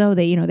 she goes, oh,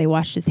 they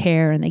washed his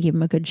hair and they gave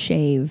him a good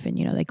shave and,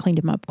 they cleaned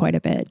him up quite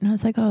a bit. And I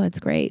was like, oh, that's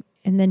great.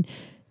 And then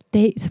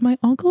so my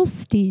Uncle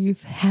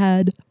Steve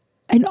had,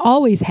 and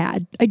always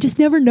had, I just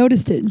never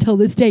noticed it until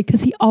this day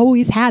because he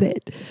always had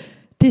it,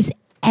 this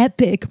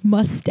epic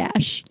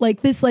mustache,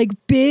 this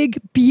big,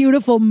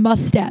 beautiful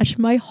mustache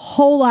my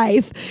whole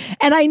life.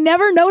 And I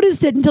never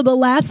noticed it until the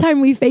last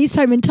time we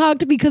FaceTime and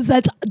talked because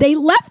they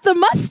left the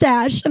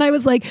mustache. And I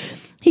was like,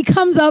 he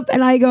comes up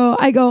and I go,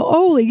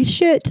 holy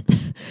shit.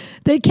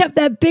 They kept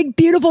that big,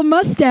 beautiful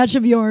mustache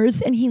of yours.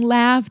 And he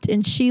laughed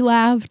and she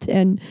laughed.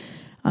 And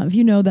if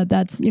you know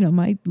that's,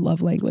 my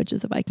love language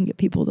is if I can get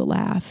people to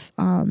laugh.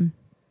 And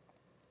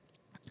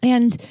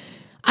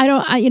I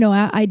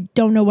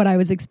don't know what I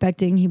was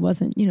expecting. He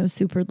wasn't,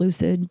 super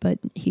lucid, but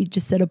he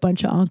just said a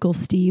bunch of Uncle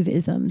Steve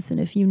isms. And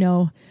if you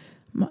know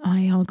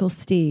my Uncle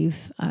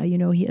Steve,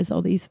 he has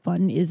all these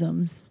fun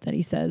isms that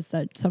he says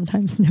that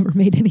sometimes never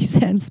made any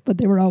sense, but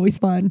they were always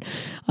fun.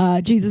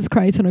 Jesus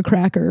Christ on a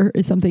cracker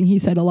is something he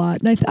said a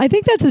lot. And I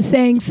think that's a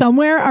saying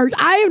somewhere, or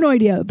I have no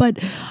idea, but,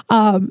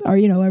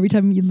 every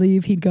time you'd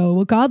leave, he'd go,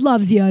 well, God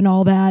loves you and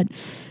all that.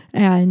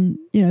 And,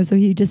 so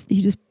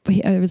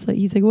I was like,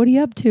 he's like, what are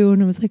you up to?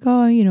 And I was like,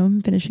 oh,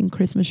 I'm finishing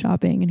Christmas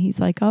shopping. And he's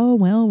like, oh,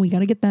 well, we got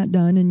to get that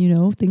done.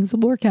 And, things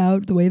will work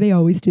out the way they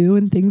always do.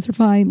 And things are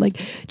fine. Like,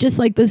 just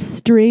like the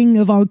string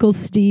of Uncle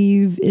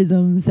Steve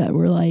isms that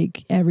were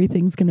like,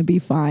 everything's going to be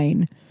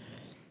fine.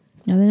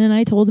 And then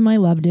I told him I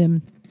loved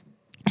him.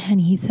 And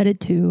he said it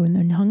too. And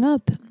then hung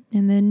up.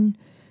 And then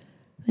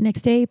the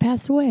next day he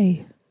passed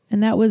away.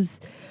 And that was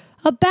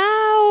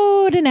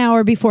about an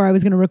hour before I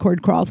was going to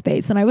record Crawl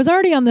Space. And I was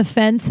already on the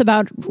fence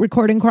about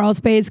recording Crawl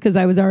Space because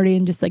I was already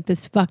in just like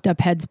this fucked up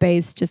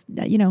headspace. Just,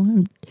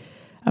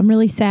 I'm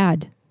really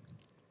sad.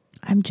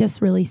 I'm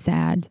just really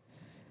sad.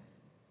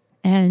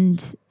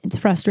 And it's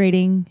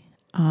frustrating.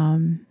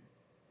 I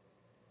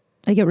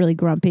get really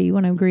grumpy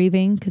when I'm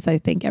grieving because I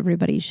think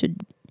everybody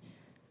should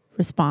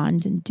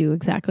respond and do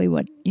exactly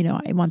what,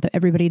 I want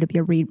everybody to be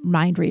a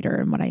mind reader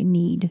and what I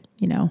need,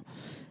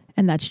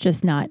 and that's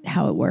just not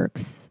how it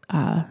works.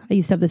 I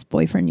used to have this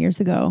boyfriend years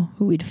ago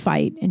who we'd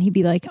fight and he'd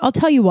be like, I'll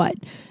tell you what,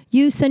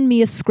 you send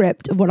me a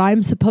script of what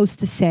I'm supposed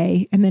to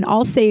say and then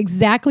I'll say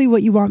exactly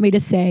what you want me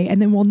to say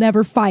and then we'll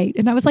never fight.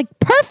 And I was like,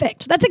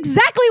 perfect. That's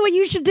exactly what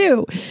you should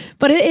do.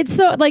 But it's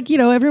so like,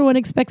 everyone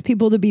expects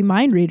people to be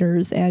mind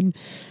readers and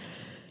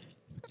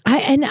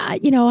I'm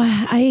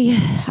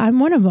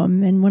one of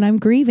them. And when I'm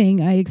grieving,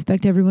 I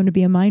expect everyone to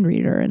be a mind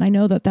reader. And I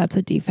know that that's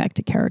a defect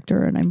to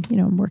character and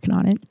I'm working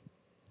on it.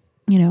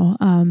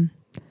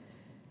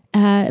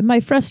 My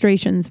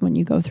frustrations when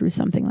you go through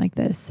something like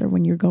this or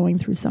when you're going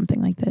through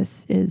something like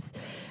this is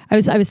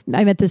I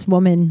met this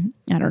woman,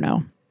 I don't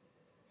know.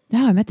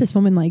 No, I met this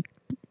woman like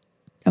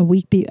a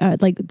week,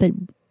 like the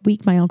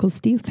week my Uncle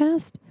Steve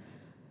passed,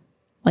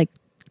 like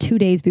 2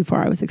 days before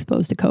I was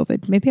exposed to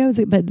COVID. But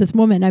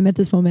I met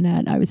this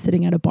woman I was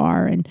sitting at a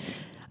bar and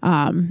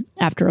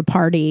after a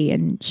party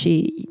and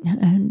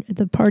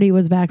the party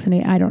was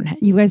vaccinated.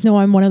 You guys know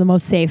I'm one of the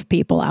most safe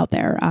people out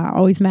there.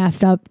 Always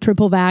masked up,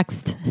 triple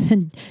vaxxed,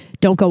 and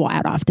don't go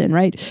out often,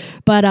 right?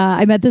 But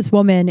I met this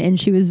woman and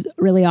she was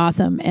really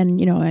awesome. And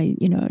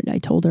I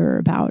told her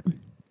about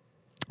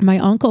my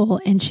uncle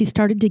and she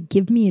started to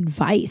give me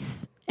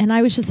advice. And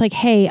I was just like,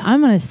 hey,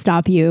 I'm going to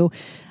stop you.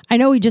 I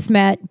know we just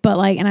met, but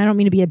and I don't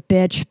mean to be a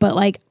bitch, but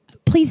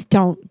please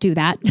don't do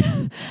that.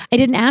 I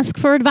didn't ask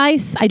for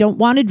advice. I don't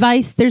want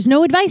advice. There's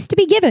no advice to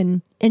be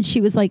given. And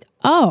she was like,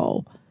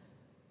 oh,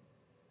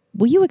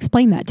 will you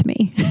explain that to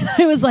me?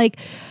 I was like,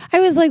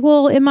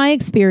 well, in my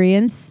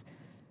experience,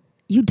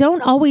 you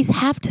don't always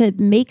have to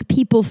make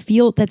people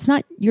feel that's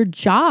not your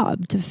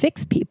job to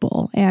fix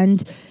people.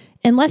 And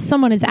unless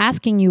someone is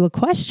asking you a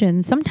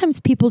question,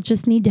 sometimes people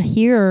just need to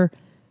hear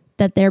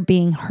that they're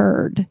being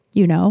heard,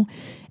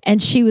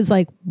 And she was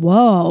like,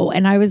 whoa.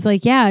 And I was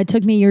like, yeah, it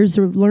took me years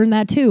to learn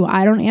that too.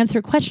 I don't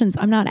answer questions.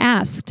 I'm not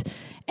asked.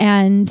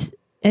 And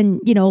a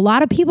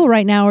lot of people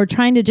right now are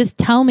trying to just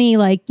tell me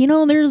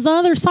there's the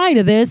other side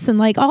of this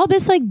and all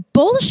this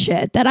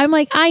bullshit that I'm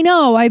like, I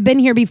know I've been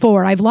here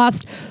before. I've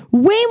lost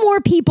way more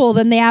people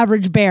than the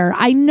average bear.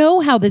 I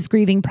know how this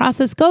grieving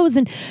process goes.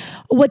 And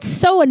what's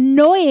so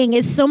annoying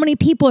is so many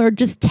people are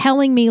just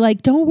telling me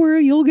don't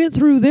worry, you'll get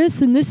through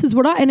this. And this is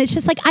and it's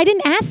just I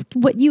didn't ask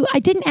I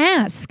didn't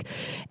ask.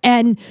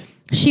 And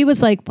she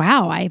was like,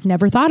 wow, I've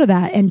never thought of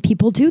that. And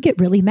people do get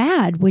really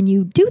mad when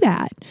you do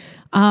that.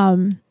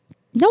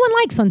 No one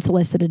likes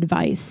unsolicited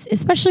advice,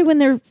 especially when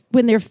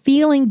they're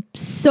feeling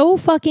so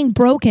fucking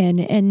broken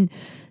and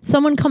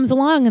someone comes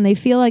along and they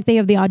feel like they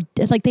have the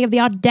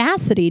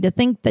audacity to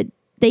think that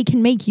they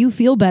can make you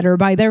feel better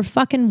by their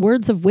fucking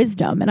words of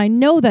wisdom. And I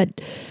know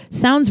that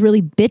sounds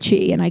really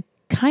bitchy and I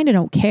kind of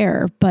don't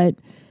care, but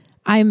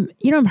I'm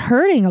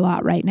hurting a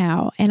lot right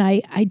now. And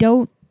I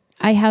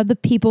have the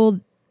people,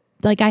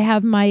 I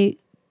have my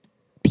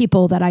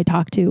people that I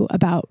talk to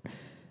about,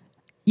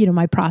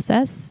 my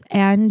process.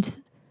 And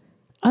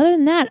other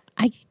than that,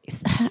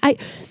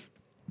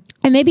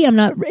 and maybe I'm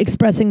not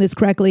expressing this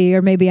correctly,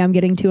 or maybe I'm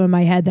getting too in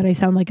my head that I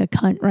sound like a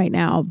cunt right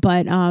now,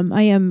 but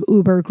I am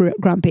uber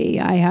grumpy.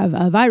 I have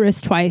a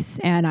virus twice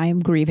and I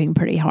am grieving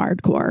pretty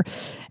hardcore.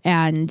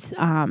 And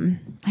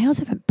I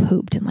also haven't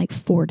pooped in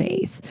 4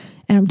 days.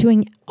 And I'm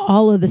doing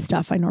all of the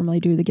stuff I normally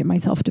do to get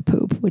myself to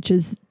poop, which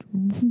is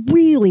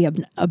really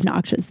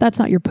obnoxious. That's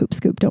not your poop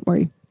scoop, don't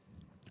worry.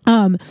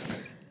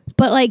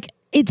 But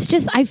it's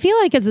just, I feel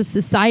like as a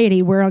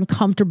society, we're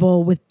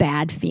uncomfortable with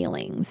bad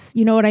feelings.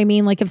 You know what I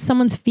mean? If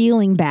someone's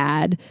feeling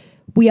bad,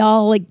 we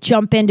all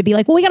jump in to be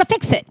well, we got to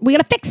fix it. We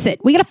got to fix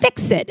it. We got to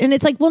fix it. And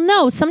it's well,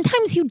 no,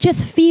 sometimes you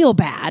just feel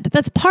bad.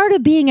 That's part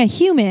of being a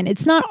human.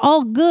 It's not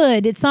all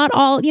good. It's not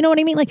all, you know what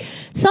I mean?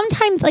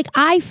 Sometimes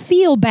I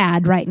feel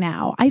bad right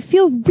now. I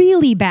feel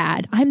really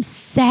bad. I'm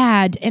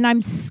sad and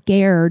I'm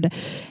scared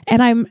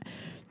and I'm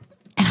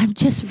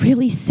just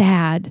really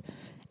sad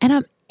and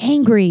I'm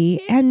angry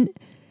and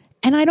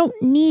I don't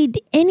need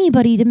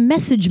anybody to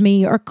message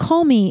me or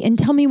call me and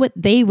tell me what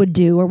they would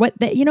do or what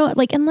they,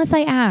 unless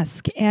I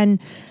ask. And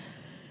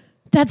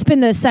that's been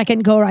the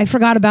second go. I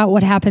forgot about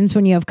what happens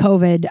when you have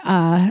COVID.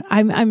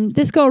 I'm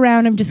this go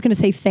around. I'm just going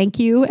to say thank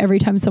you every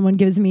time someone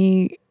gives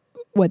me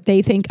what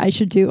they think I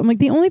should do. I'm like,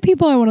 the only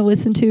people I want to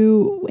listen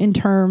to in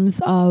terms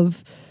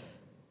of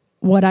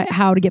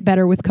how to get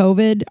better with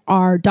COVID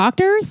are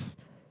doctors.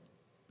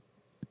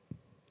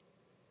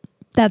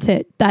 That's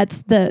it. That's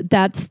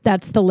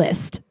the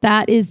list.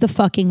 That is the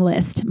fucking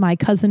list. My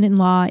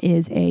cousin-in-law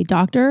is a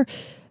doctor,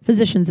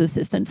 physician's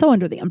assistant, so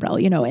under the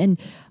umbrella, and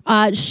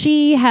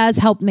she has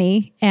helped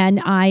me, and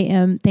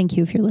thank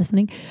you if you're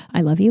listening.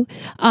 I love you.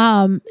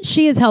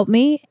 She has helped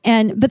me,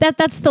 but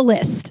that's the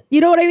list.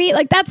 You know what I mean?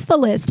 Like, that's the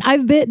list.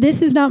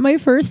 This is not my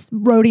first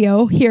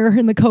rodeo here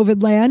in the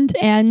COVID land,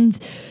 and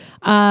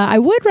I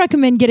would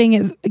recommend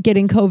getting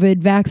COVID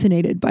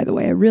vaccinated, by the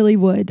way. I really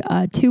would.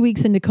 2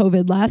 weeks into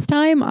COVID last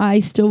time, I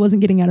still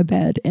wasn't getting out of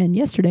bed. And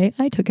yesterday,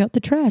 I took out the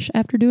trash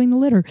after doing the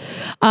litter.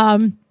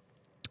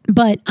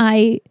 But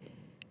I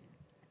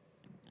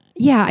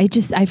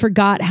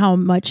forgot how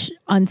much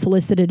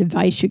unsolicited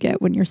advice you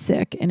get when you're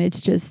sick. And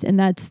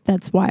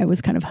that's why I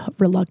was kind of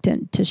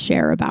reluctant to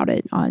share about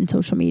it on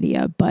social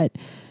media. But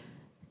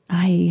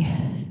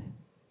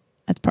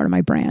that's part of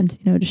my brand,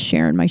 just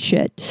sharing my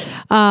shit.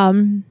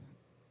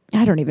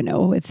 I don't even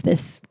know if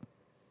this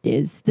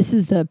is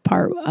the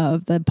part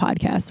of the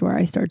podcast where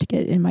I start to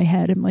get in my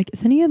head. I'm like,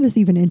 is any of this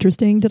even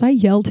interesting? Did I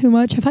yell too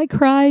much? Have I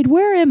cried?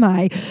 Where am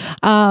I?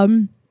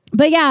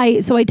 But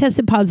yeah, so I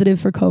tested positive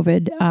for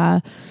COVID.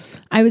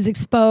 I was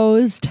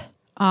exposed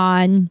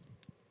on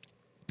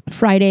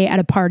Friday at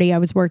a party I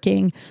was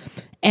working,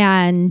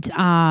 and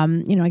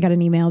I got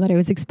an email that I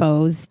was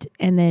exposed.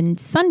 And then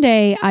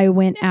Sunday I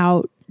went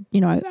out.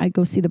 I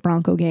go see the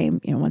Bronco game,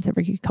 once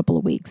every couple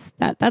of weeks.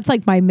 That's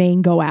like my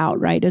main go out,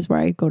 right? Is where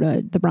I go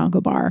to the Bronco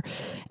bar.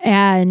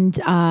 And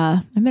I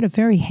met a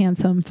very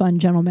handsome, fun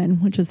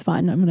gentleman, which is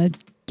fun. I'm going to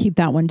keep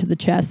that one to the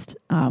chest,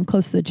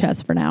 close to the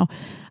chest for now.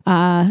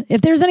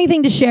 If there's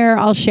anything to share,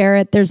 I'll share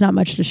it. There's not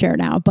much to share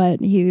now, but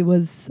he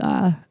was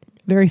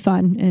very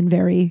fun and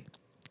very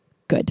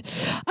good.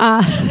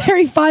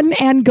 Very fun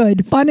and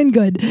good. Fun and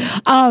good.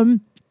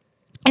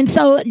 And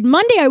so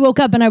Monday I woke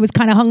up and I was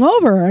kind of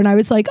hungover, and I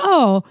was like,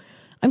 oh,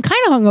 I'm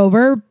kind of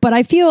hungover, but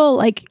I feel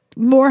like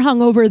more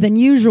hungover than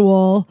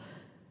usual.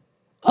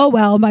 Oh,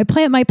 well, my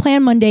plan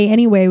Monday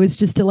anyway was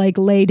just to like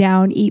lay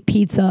down, eat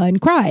pizza and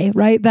cry,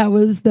 right? That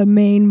was the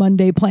main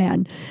Monday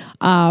plan.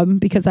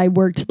 Because I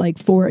worked like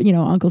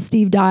Uncle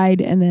Steve died,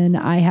 and then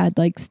I had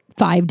like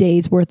 5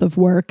 days worth of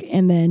work.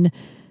 And then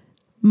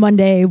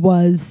Monday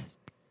was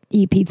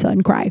eat pizza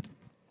and cry.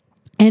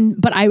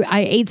 But I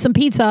ate some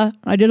pizza.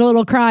 I did a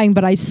little crying,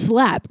 but I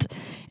slept.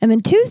 And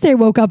then Tuesday I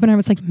woke up and I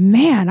was like,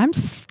 man, I'm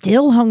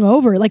still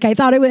hungover. Like I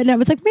thought it would. And I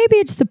was like, maybe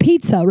it's the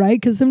pizza, right?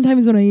 Because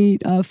sometimes when I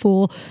eat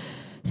full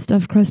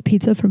stuffed crust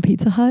pizza from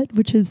Pizza Hut,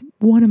 which is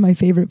one of my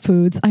favorite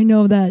foods. I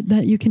know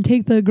that you can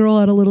take the girl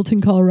out of Littleton,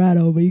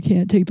 Colorado, but you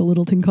can't take the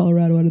Littleton,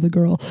 Colorado out of the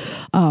girl.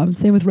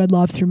 Same with Red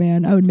Lobster,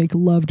 man. I would make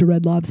love to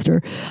Red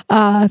Lobster.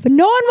 But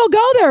no one will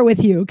go there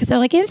with you because they're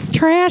like, it's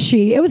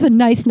trashy. It was a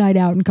nice night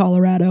out in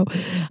Colorado.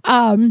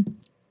 So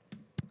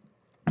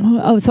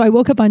I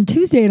woke up on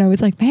Tuesday and I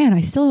was like, man,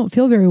 I still don't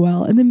feel very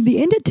well. And then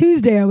the end of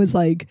Tuesday, I was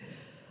like,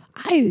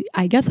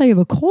 I guess I have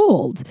a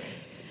cold.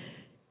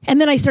 And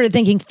then I started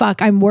thinking,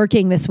 fuck, I'm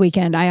working this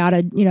weekend. I ought to,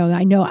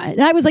 I know.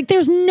 And I was like,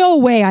 there's no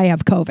way I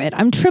have COVID.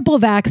 I'm triple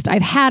vaxxed.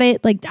 I've had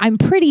it. Like, I'm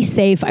pretty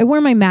safe. I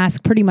wear my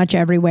mask pretty much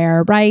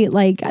everywhere, right?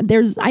 Like,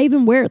 I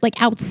even wear it like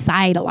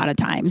outside a lot of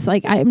times.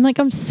 Like,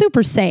 I'm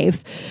super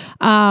safe.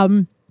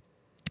 And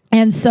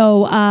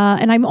so,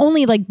 and I'm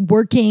only like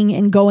working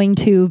and going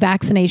to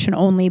vaccination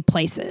only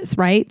places,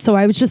 right? So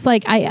I was just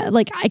like,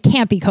 I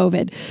can't be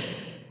COVID,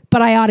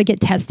 but I ought to get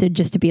tested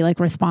just to be like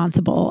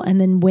responsible. And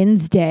then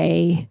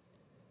Wednesday,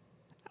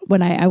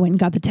 when I went and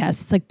got the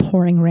test, it's like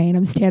pouring rain.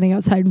 I'm standing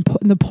outside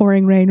in the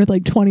pouring rain with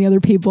like 20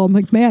 other people. I'm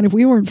like, man, if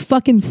we weren't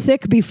fucking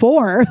sick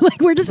before,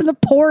 like we're just in the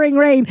pouring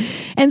rain.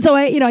 And so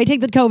I take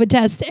the COVID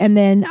test and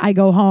then I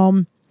go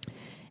home.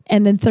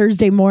 And then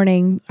Thursday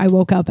morning, I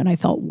woke up and I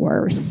felt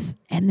worse.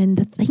 And then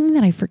the thing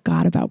that I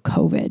forgot about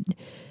COVID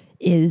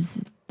is,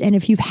 and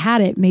if you've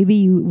had it, maybe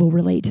you will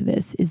relate to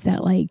this, is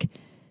that like,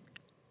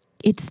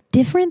 it's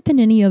different than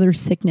any other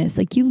sickness.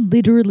 Like you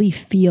literally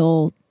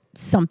feel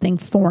something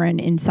foreign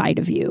inside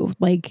of you.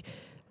 Like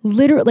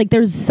literally, like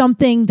there's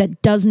something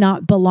that does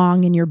not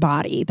belong in your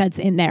body that's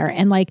in there.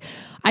 And like,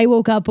 I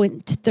woke up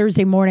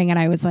Thursday morning and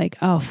I was like,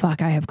 oh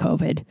fuck, I have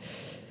COVID.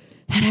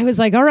 And I was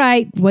like, all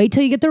right, wait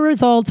till you get the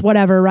results,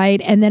 whatever, right?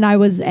 And then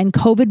and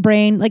COVID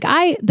brain, like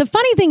the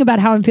funny thing about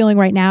how I'm feeling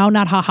right now,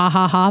 not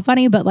ha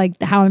funny, but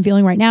like how I'm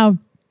feeling right now,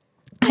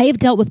 I have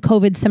dealt with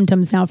COVID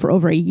symptoms now for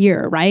over a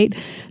year, right?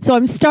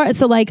 So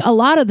so like a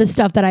lot of the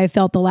stuff that I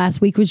felt the last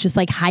week was just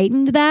like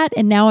heightened that.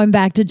 And now I'm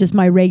back to just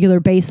my regular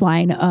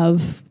baseline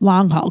of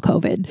long haul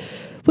COVID,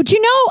 which,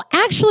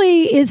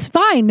 actually is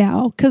fine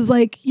now. Cause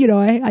like,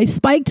 I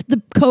spiked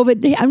the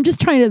COVID. I'm just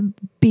trying to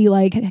be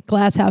like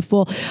glass half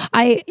full.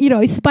 I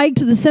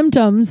spiked the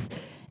symptoms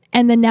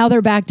and then now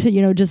they're back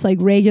to, just like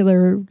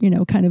regular,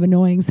 kind of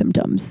annoying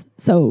symptoms.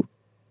 So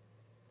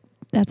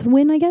that's a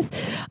win, I guess.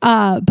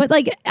 But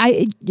like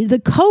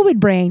the COVID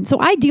brain. So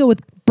I deal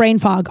with brain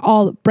fog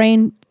all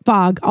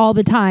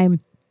the time.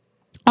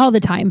 all the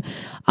time.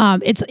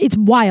 It's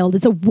wild.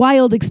 It's a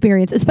wild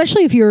experience,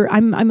 especially if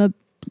I'm a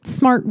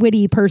smart,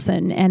 witty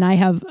person, and I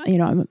have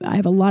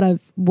a lot of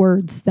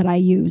words that I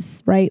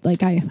use, right?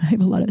 Like I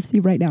have a lot of, see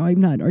right now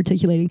I'm not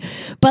articulating,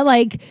 but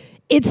like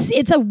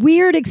it's a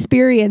weird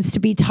experience to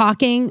be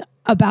talking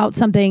about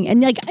something. And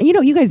like,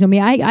 you guys know me,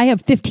 I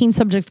have 15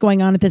 subjects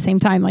going on at the same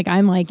time. Like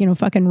I'm like,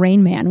 Fucking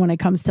Rain Man when it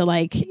comes to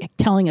like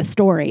telling a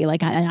story.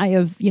 Like I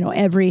have,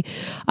 every,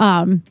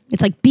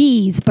 it's like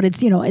bees, but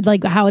it's,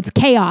 like how it's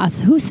chaos.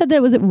 Who said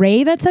that? Was it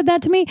Ray that said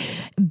that to me?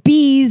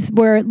 Bees,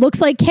 where it looks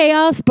like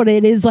chaos, but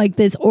it is like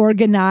this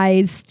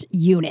organized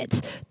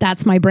unit.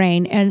 That's my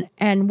brain.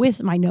 And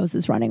with my nose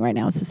is running right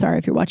now. So sorry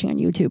if you're watching on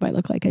YouTube, I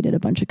look like I did a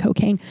bunch of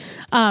cocaine.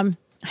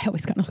 I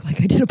always kind of look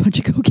like I did a bunch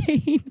of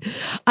cocaine.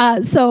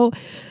 So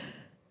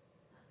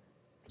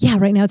yeah,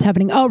 right now it's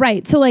happening. Oh,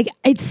 right. So like,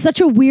 it's such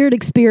a weird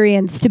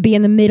experience to be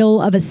in the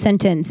middle of a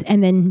sentence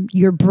and then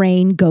your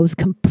brain goes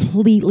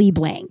completely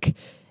blank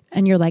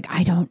and you're like,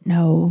 I don't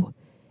know.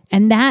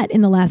 And that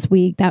in the last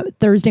week, that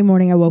Thursday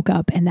morning I woke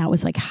up and that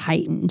was like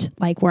heightened,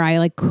 like where I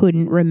like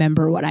couldn't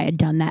remember what I had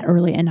done that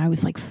early. And I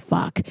was like,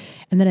 fuck.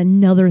 And then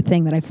another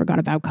thing that I forgot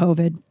about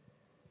COVID,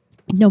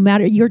 no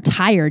matter, you're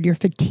tired, you're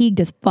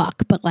fatigued as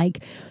fuck, but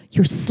like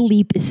your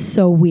sleep is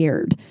so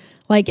weird.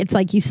 Like it's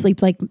like you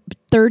sleep like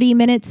 30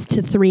 minutes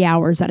to 3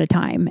 hours at a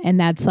time. And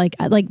that's like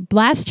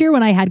last year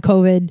when I had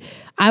COVID,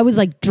 I was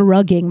like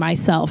drugging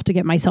myself to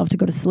get myself to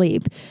go to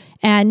sleep.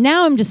 And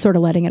now I'm just sort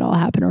of letting it all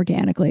happen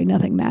organically.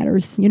 Nothing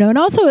matters, And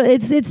also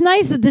it's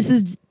nice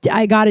that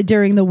I got it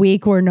during the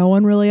week where no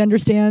one really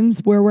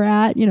understands where we're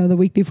at, the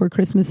week before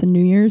Christmas and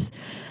New Year's.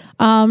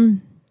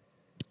 And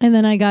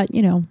then I got,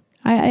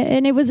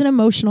 and it was an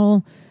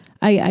emotional,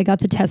 I got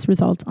the test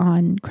results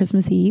on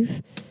Christmas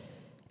Eve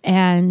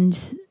and,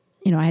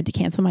 I had to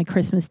cancel my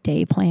Christmas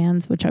Day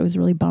plans, which I was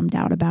really bummed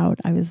out about.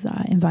 I was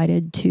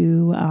invited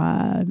to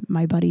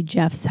my buddy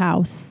Jeff's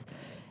house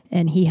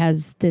and he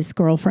has this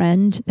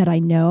girlfriend that I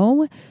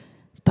know,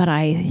 but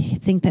I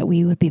think that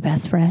we would be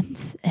best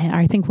friends. And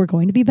I think we're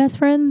going to be best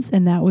friends.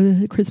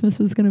 And Christmas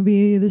was going to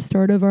be the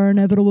start of our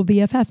inevitable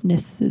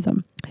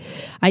BFF-nism.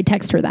 I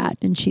text her that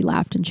and she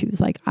laughed and she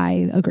was like,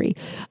 I agree.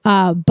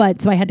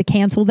 But so I had to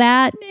cancel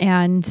that.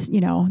 And,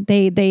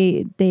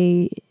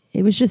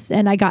 it was just,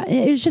 and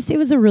it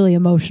was a really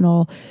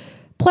emotional,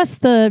 plus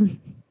the,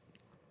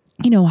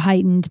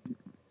 heightened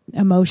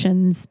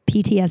emotions,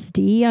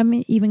 PTSD,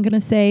 I'm even going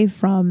to say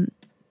from,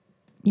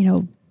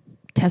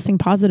 testing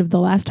positive the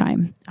last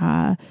time.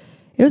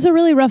 It was a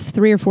really rough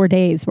 3 or 4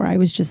 days where I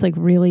was just like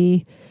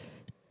really,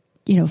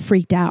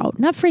 freaked out,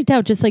 not freaked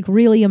out, just like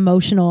really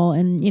emotional.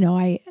 And,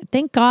 I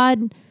thank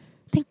God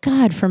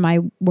for my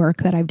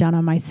work that I've done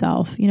on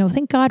myself.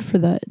 Thank God for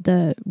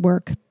the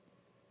work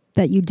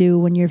that you do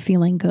when you're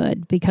feeling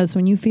good, because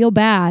when you feel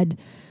bad,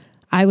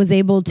 I was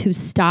able to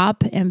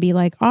stop and be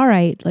like, all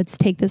right, let's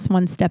take this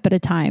one step at a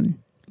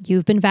time.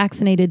 You've been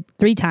vaccinated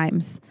 3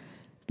 times.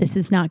 This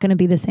is not going to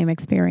be the same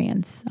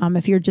experience.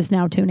 If you're just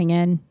now tuning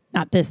in,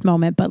 not this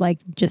moment, but like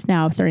just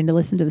now starting to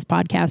listen to this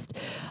podcast,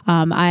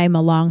 I'm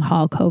a long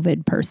haul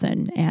COVID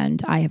person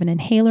and I have an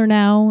inhaler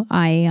now.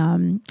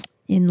 I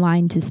in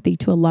line to speak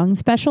to a lung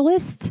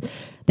specialist.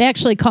 They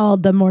actually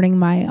called the morning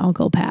my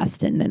uncle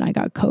passed and then I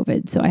got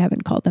COVID, so I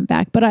haven't called them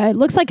back. But it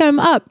looks like I'm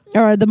up,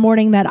 or the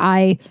morning that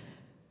I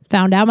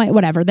found out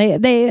whatever.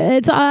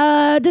 December's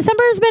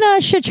been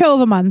a shit show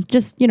of a month.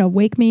 Just,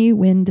 wake me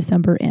when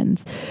December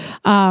ends,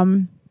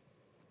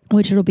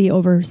 which it'll be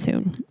over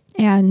soon.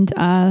 And,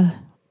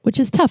 which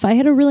is tough. I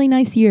had a really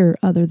nice year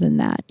other than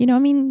that.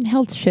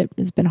 Health shit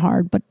has been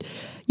hard, but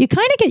you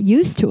kind of get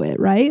used to it,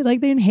 right?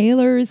 Like the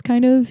inhaler is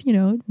kind of,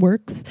 it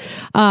works.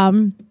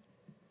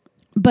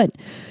 But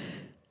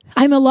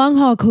I'm a long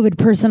haul COVID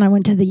person. I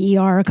went to the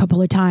ER a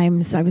couple of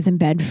times. I was in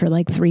bed for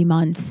like 3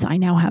 months. I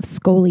now have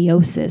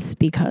scoliosis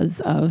because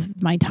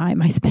of my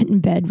time I spent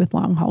in bed with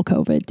long haul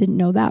COVID. Didn't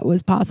know that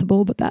was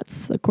possible, but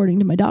that's according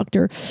to my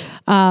doctor.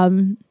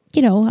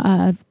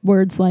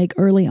 Words like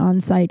early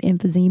onset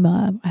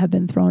emphysema have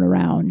been thrown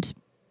around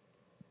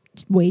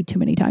way too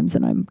many times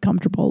than I'm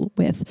comfortable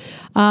with.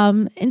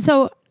 And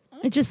so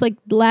it's just like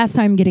the last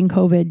time getting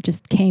COVID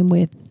just came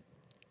with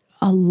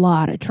a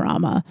lot of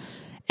trauma.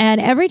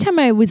 And every time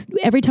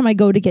I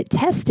go to get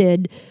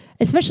tested,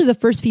 especially the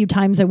first few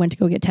times I went to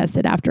go get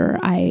tested after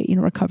I,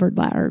 recovered,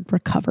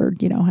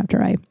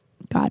 after I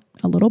got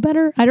a little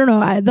better. I don't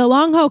know. The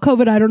long haul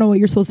COVID, I don't know what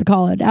you're supposed to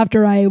call it.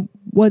 After I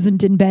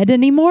wasn't in bed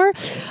anymore,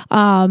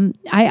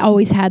 I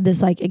always had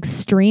this like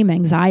extreme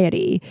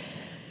anxiety.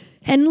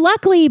 And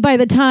luckily by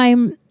the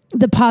time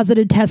the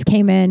positive test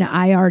came in,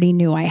 I already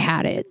knew I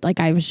had it. Like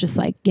I was just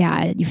like,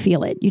 yeah, you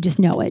feel it. You just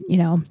know it,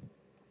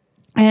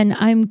 And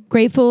I'm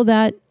grateful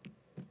that,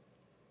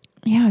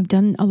 I've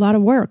done a lot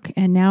of work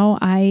and now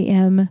I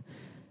am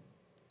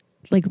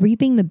like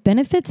reaping the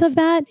benefits of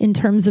that in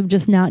terms of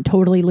just not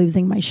totally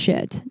losing my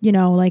shit.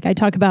 Like I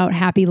talk about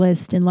happy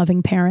list and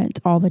loving parent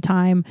all the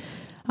time,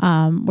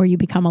 where you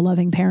become a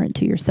loving parent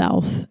to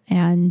yourself.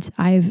 And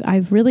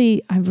I've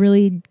really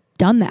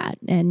done that.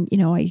 And,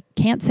 I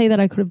can't say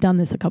that I could have done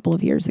this a couple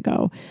of years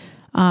ago.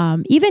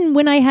 Even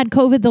when I had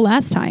COVID the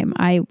last time,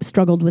 I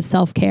struggled with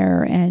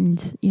self-care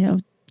and,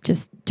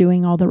 just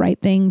doing all the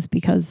right things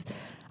because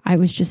I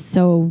was just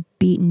so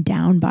beaten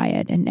down by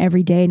it. And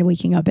every day and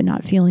waking up and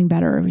not feeling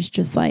better, it was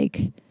just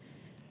like,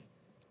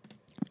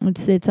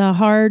 it's a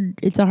hard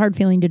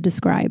feeling to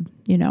describe,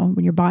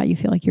 when you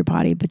feel like your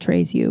body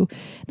betrays you.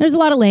 There's a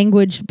lot of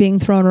language being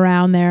thrown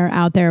around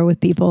out there with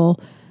people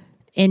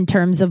in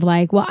terms of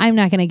like, well, I'm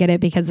not going to get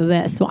it because of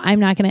this. Well, I'm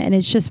not going to, and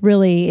it's just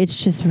really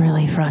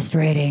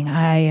frustrating.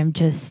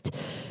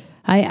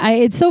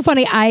 It's so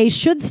funny. I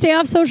should stay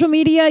off social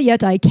media,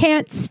 yet I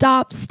can't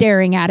stop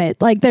staring at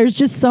it. Like there's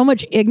just so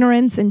much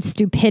ignorance and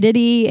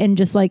stupidity and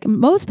just like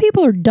most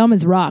people are dumb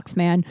as rocks,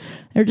 man.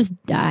 They're just,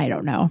 I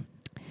don't know.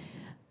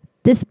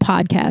 This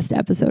podcast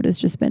episode has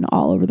just been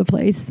all over the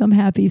place. I'm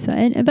happy.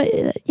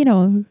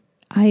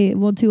 I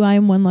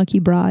am one lucky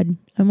broad.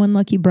 I'm one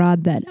lucky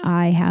broad that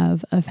I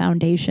have a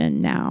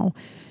foundation now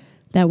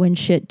that when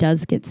shit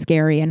does get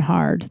scary and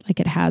hard, like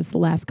it has the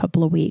last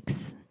couple of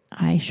weeks,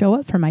 I show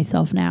up for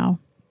myself now.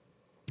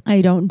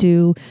 I don't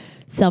do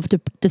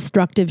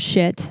self-destructive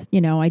shit.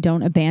 I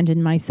don't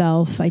abandon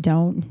myself. I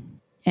don't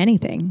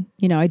anything.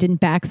 I didn't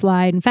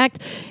backslide. In fact,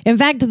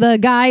 the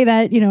guy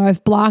that,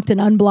 I've blocked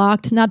and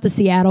unblocked, not the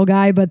Seattle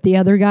guy, but the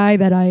other guy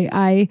that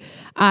I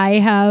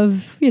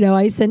have,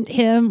 I sent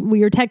him,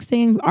 we were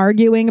texting,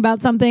 arguing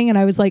about something. And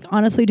I was like,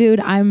 honestly, dude,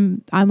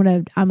 I'm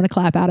going to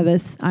clap out of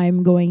this.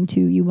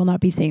 You will not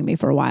be seeing me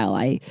for a while.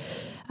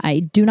 I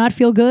do not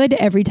feel good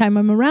every time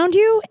I'm around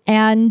you.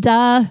 And,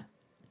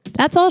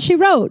 that's all she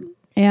wrote.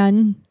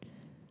 And,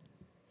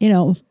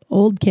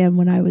 old Kim,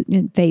 when I was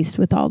faced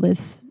with all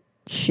this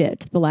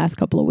shit the last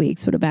couple of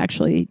weeks, would have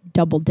actually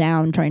doubled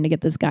down trying to get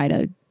this guy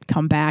to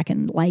come back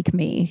and like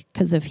me.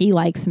 Because if he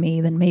likes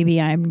me, then maybe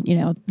I'm,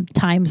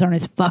 times aren't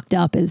as fucked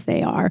up as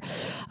they are.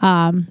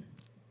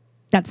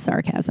 That's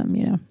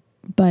sarcasm,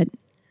 But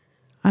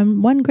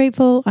I'm one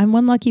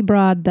lucky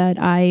broad that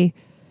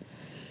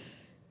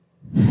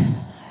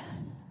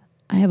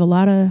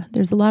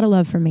there's a lot of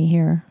love for me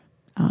here.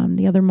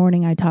 The other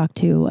morning I talked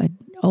to an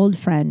old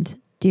friend,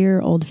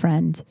 dear old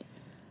friend,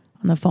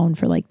 on the phone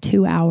for like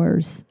 2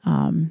 hours.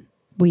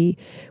 We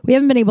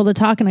haven't been able to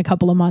talk in a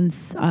couple of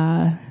months.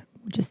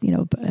 Just,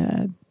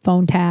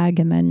 phone tag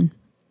and then,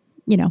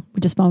 we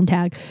just phone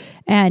tag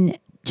and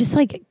just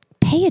like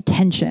pay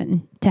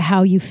attention to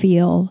how you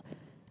feel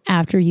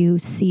after you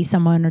see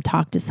someone or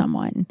talk to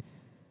someone.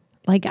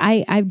 Like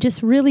I've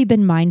just really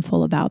been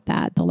mindful about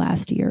that the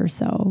last year or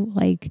so.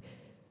 Like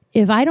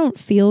if I don't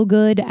feel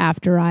good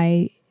after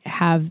I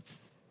have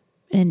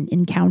an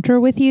encounter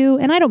with you,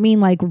 and I don't mean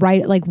like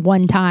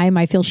one time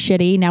I feel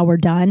shitty, now we're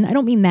done. I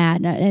don't mean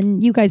that.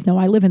 And you guys know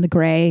I live in the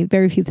gray.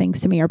 Very few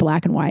things to me are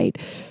black and white,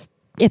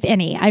 if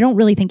any. I don't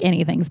really think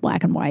anything's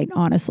black and white,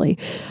 honestly.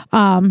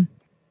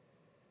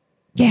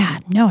 Yeah,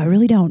 no, I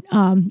really don't.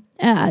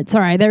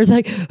 Sorry, there's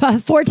like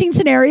 14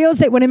 scenarios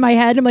that went in my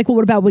head. I'm like, well,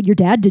 what about what your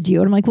dad did to you?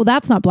 And I'm like, well,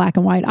 that's not black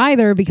and white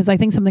either, because I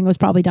think something was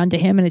probably done to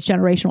him and it's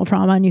generational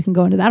trauma, and you can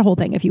go into that whole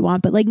thing if you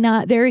want. But like,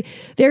 not very,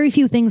 very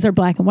few things are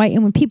black and white.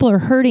 And when people are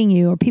hurting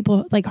you, or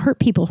people like hurt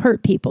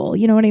people,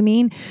 you know what I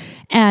mean?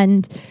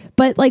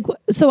 But like,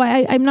 so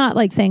I'm not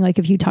like saying like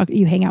if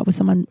you hang out with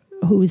someone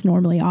who's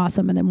normally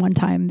awesome and then one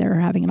time they're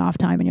having an off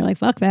time and you're like,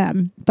 fuck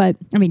them. But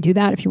I mean, do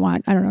that if you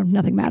want. I don't know.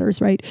 Nothing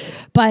matters, right?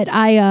 But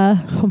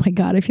oh my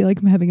God, I feel like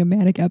I'm having a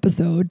manic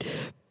episode.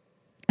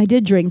 I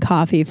did drink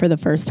coffee for the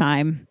first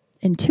time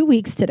in 2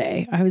 weeks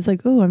today. I was like,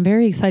 oh, I'm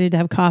very excited to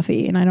have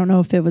coffee. And I don't know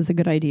if it was a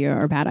good idea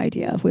or a bad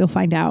idea. We'll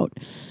find out.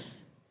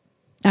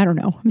 I don't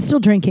know. I'm still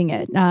drinking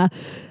it.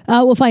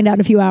 We'll find out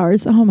in a few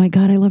hours. Oh my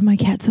God, I love my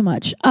cat so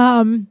much.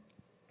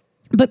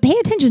 But pay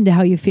attention to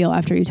how you feel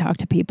after you talk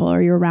to people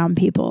or you're around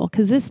people.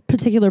 Because this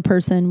particular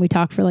person, we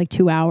talked for like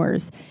 2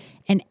 hours.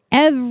 And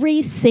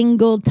every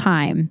single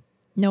time,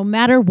 no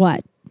matter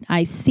what,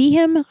 I see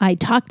him, I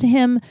talk to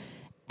him,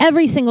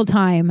 every single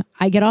time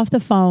I get off the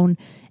phone.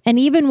 And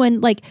even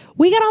when like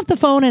we got off the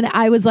phone and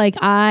I was like,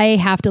 I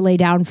have to lay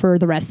down for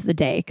the rest of the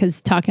day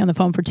because talking on the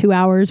phone for 2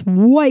 hours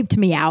wiped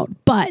me out.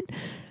 But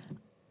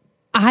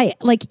I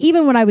like,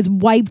 even when I was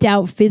wiped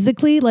out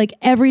physically, like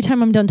every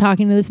time I'm done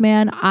talking to this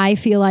man, I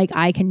feel like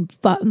I can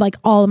like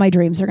all of my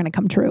dreams are going to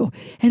come true.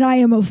 And I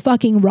am a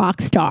fucking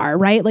rock star,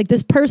 right? Like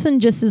this person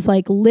just is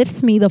like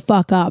lifts me the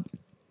fuck up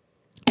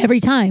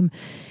every time.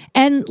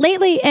 And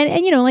lately,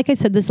 and like I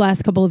said, this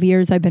last couple of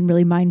years, I've been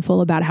really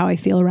mindful about how I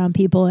feel around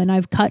people, and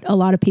I've cut a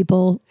lot of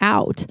people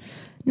out.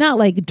 Not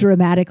like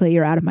dramatically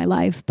you're out of my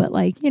life, but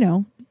like,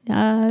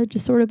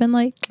 just sort of been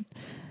like,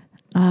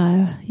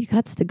 you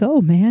got to go,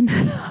 man.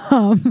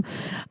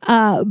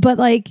 But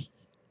like,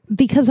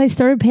 because I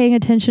started paying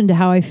attention to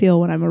how I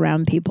feel when I'm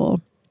around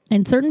people,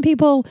 and certain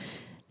people,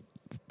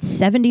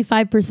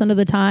 75% of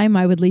the time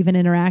I would leave an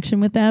interaction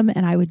with them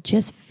and I would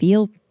just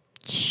feel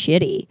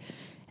shitty.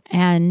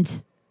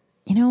 And,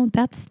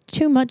 that's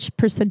too much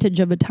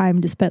percentage of a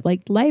time to spend.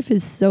 Like life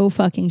is so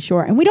fucking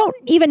short and we don't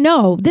even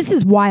know. This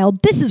is wild.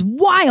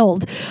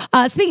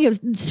 Speaking of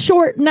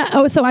short,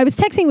 so I was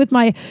texting with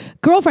my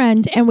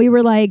girlfriend and we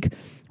were like,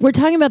 we're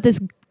talking about this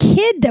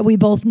kid that we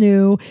both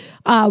knew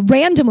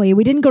randomly.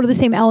 We didn't go to the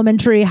same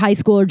elementary, high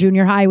school, or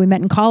junior high. We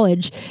met in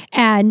college,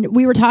 and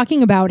we were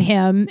talking about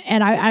him.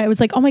 And I was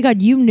like, "Oh my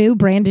God, you knew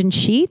Brandon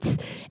Sheets?"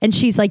 And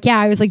she's like, "Yeah."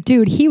 I was like,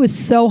 "Dude, he was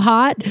so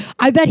hot.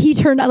 I bet he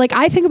turned out like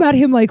I think about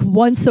him like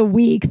once a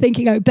week,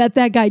 thinking I bet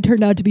that guy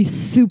turned out to be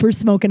super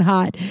smoking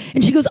hot."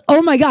 And she goes,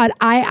 "Oh my God,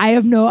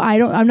 I'm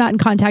not in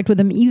contact with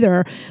him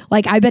either.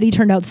 Like I bet he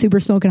turned out super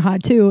smoking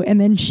hot too." And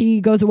then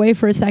she goes away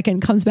for a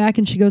second, comes back,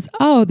 and she goes,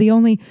 "Oh, the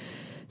only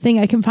thing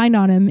I can find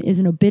on him is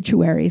an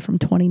obituary from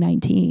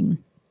 2019.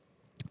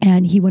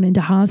 And he went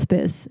into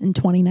hospice in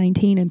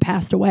 2019 and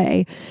passed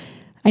away."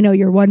 I know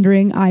you're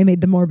wondering, I made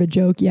the morbid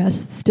joke. Yes,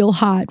 still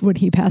hot when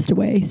he passed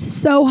away.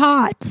 So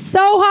hot.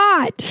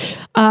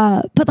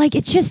 But like,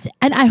 it's just,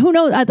 and who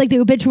knows, like the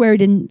obituary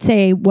didn't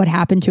say what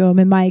happened to him.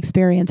 In my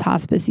experience,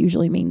 hospice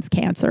usually means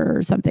cancer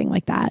or something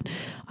like that,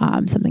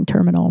 something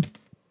terminal.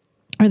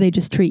 Or they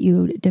just treat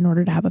you in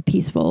order to have a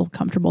peaceful,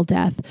 comfortable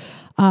death.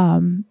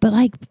 But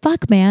like,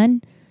 fuck,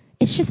 man,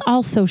 it's just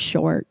all so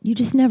short. You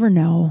just never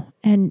know.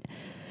 And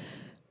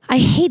I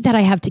hate that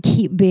I have to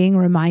keep being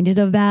reminded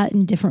of that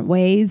in different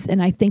ways.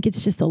 And I think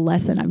it's just a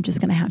lesson I'm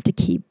just going to have to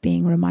keep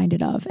being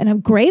reminded of. And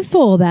I'm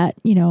grateful that,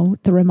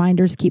 the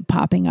reminders keep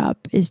popping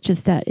up. It's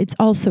just that it's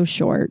all so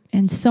short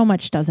and so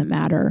much doesn't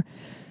matter.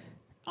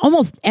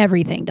 Almost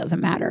everything doesn't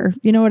matter.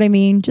 You know what I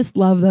mean? Just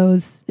love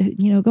those,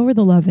 go where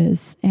the love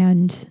is.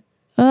 And,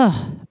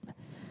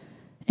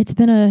 it's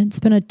been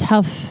a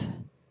tough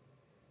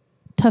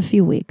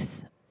few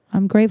weeks.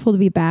 I'm grateful to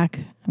be back.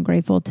 I'm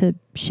grateful to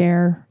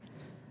share.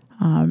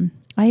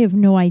 I have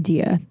no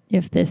idea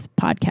if this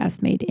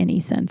podcast made any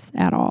sense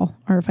at all,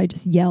 or if I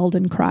just yelled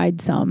and cried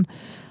some.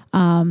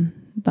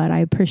 But I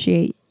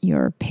appreciate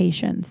your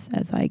patience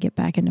as I get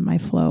back into my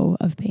flow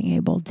of being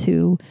able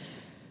to,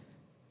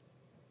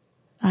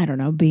 I don't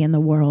know, be in the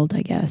world,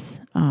 I guess.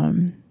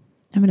 I'm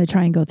going to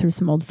try and go through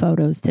some old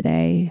photos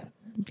today.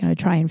 I'm going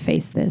to try and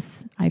face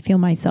this. I feel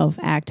myself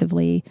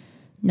actively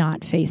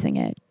not facing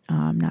it.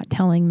 Not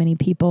telling many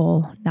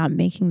people, not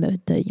making the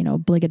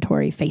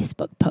obligatory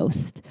Facebook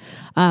post.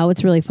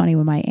 What's really funny,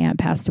 when my aunt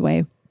passed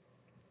away,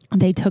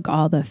 they took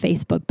all the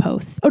Facebook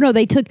posts. Oh no,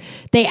 they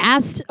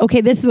asked,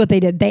 okay, this is what they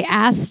did. They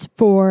asked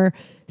for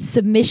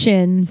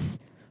submissions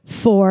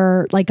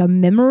for like a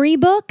memory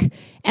book.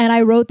 And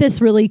I wrote this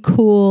really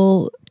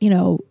cool,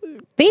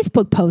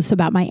 Facebook post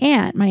about my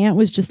aunt. My aunt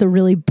was just a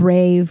really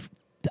brave,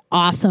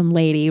 awesome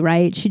lady,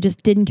 right? She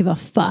just didn't give a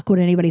fuck what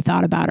anybody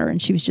thought about her. And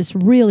she was just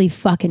really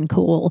fucking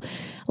cool.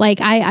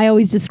 Like I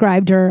always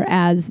described her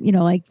as,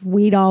 like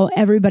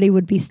everybody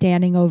would be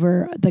standing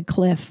over the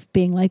cliff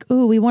being like,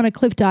 "Ooh, we want a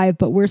cliff dive,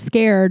 but we're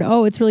scared.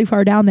 Oh, it's really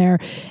far down there."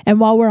 And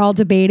while we're all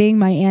debating,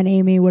 my Aunt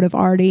Amy would have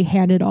already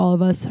handed all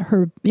of us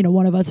her,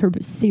 one of us her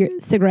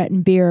cigarette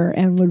and beer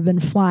and would have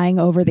been flying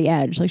over the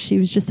edge. Like she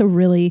was just a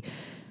really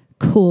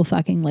cool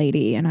fucking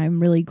lady. And I'm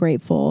really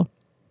grateful.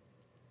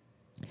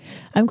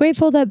 I'm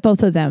grateful that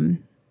both of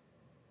them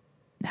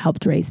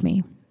helped raise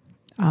me.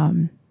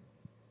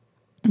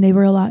 They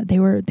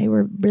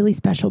were really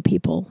special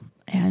people.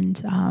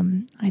 And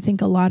I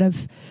think a lot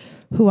of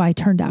who I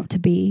turned out to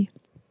be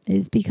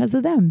is because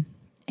of them.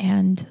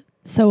 And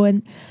so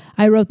when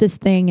I wrote this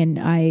thing and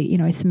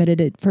I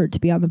submitted it for it to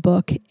be on the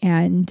book,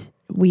 and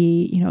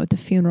we, at the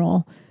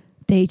funeral,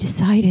 they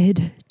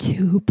decided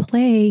to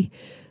play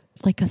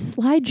like a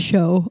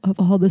slideshow of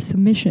all the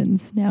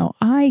submissions. Now,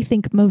 I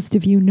think most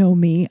of you know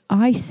me.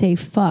 I say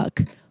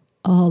fuck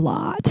a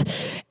lot.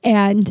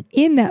 And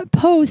in that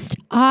post,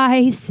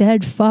 I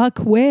said fuck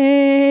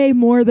way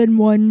more than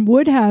one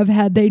would have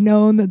had they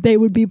known that they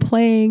would be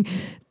playing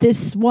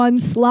this one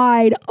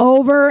slide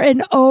over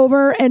and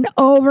over and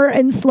over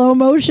in slow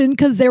motion,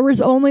 because there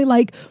was only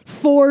like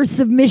 4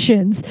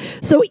 submissions.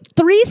 So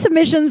 3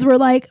 submissions were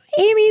like,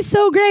 "Amy's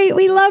so great,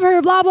 we love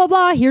her, blah, blah,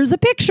 blah. Here's the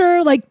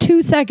picture," like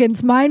 2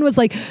 seconds. Mine was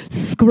like,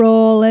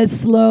 "Scroll as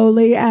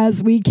slowly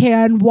as we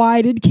can.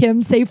 Why did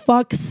Kim say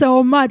fuck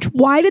so much?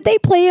 Why did they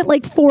play it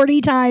like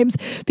 40 times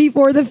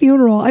before the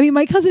funeral?" I mean,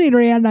 my cousin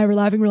Adrienne and I were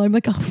laughing really. I'm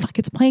like, "Oh, fuck,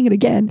 it's playing it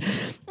again."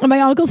 And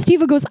my Uncle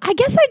Steve goes, "I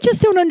guess I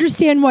just don't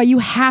understand why you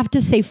have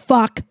to say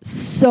fuck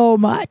so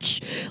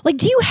much. Like,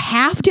 do you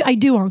have to?" I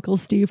do, Uncle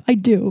Steve. I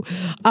do.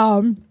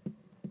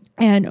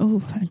 And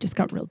I just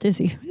got real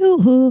dizzy.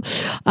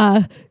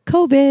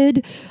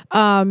 COVID.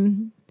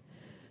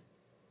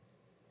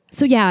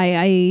 So yeah,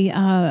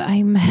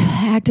 I'm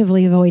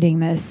actively avoiding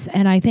this,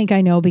 and I think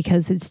I know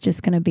because it's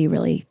just going to be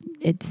really.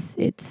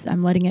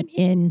 I'm letting it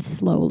in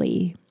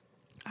slowly.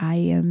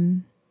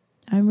 I'm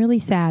really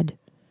sad,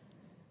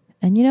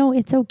 and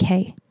it's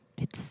okay.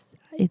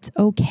 It's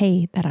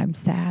okay that I'm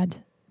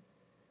sad.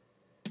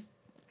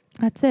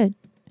 That's it.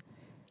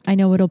 I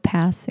know it'll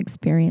pass.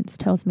 Experience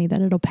tells me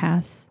that it'll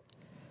pass.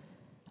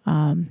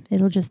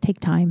 It'll just take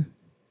time.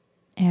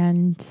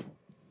 And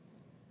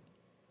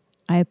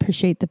I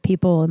appreciate the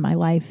people in my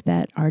life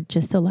that are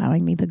just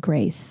allowing me the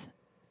grace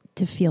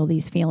to feel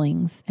these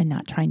feelings and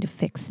not trying to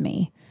fix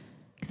me.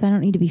 Because I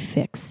don't need to be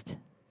fixed.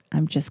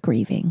 I'm just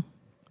grieving.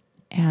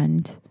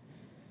 And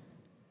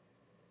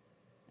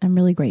I'm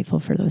really grateful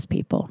for those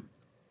people.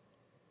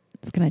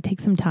 It's going to take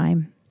some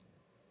time,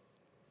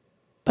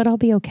 but I'll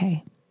be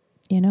okay.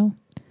 You know?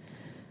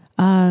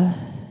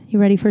 You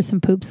ready for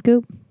some poop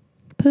scoop?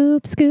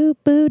 Poop scoop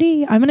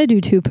booty. I'm going to do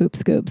 2 poop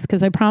scoops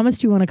because I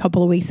promised you one a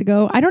couple of weeks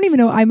ago. I don't even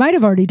know. I might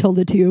have already told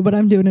it to you, but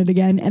I'm doing it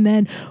again. And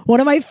then one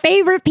of my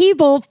favorite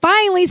people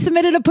finally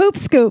submitted a poop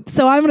scoop.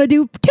 So I'm going to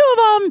do 2 of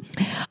them.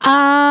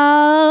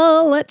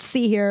 Let's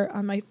see here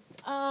on my,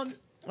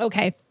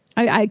 okay.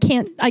 I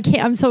can't,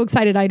 I'm so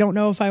excited. I don't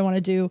know if I want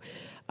to do,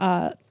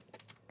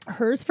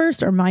 hers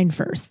first or mine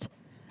first.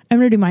 I'm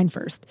going to do mine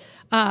first.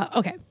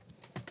 Okay.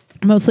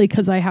 Mostly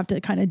because I have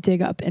to kind of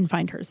dig up and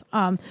find hers.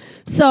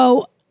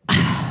 So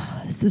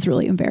this is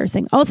really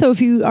embarrassing. Also, if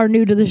you are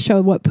new to the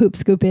show, what Poop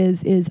Scoop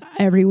is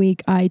every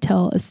week I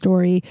tell a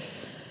story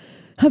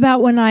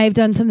about when I've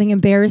done something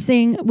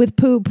embarrassing with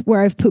poop,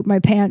 where I've pooped my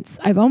pants,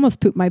 I've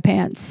almost pooped my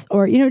pants,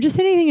 or, you know, just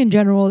anything in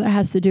general that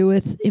has to do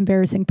with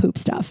embarrassing poop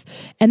stuff.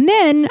 And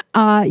then,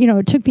 you know,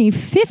 it took me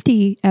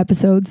 50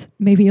 episodes,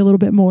 maybe a little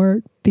bit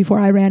more, before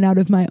I ran out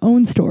of my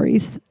own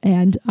stories.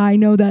 And I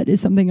know that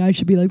is something I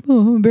should be like,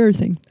 oh,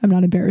 embarrassing. I'm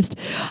not embarrassed.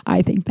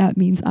 I think that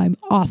means I'm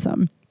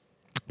awesome.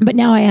 But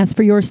now I ask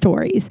for your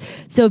stories.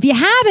 So if you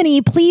have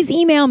any, please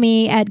email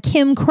me at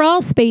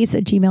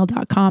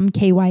kimcrawlspace@gmail.com,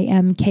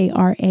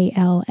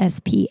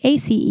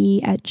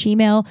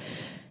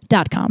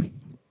 KYMKRALSPACE@gmail.com.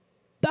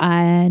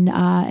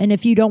 And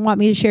if you don't want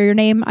me to share your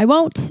name, I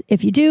won't.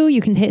 If you do, you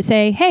can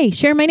say, hey,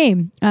 share my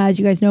name. As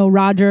you guys know,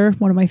 Roger,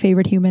 one of my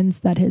favorite humans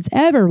that has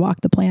ever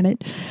walked the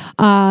planet,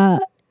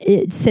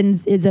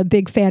 is a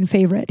big fan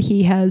favorite.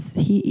 He has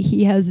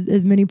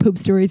as many poop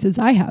stories as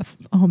I have.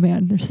 Oh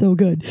man, they're so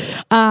good.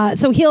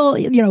 So he'll,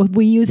 you know,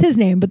 we use his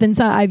name, but then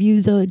I've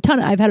used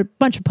I've had a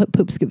bunch of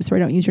poop scoops where I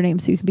don't use your name,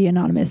 so you can be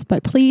anonymous,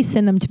 but please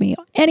send them to me.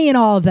 Any and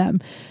all of them.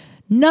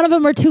 None of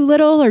them are too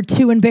little or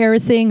too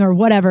embarrassing or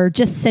whatever.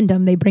 Just send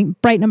them. They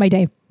brighten up my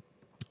day.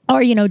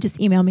 Or, you know,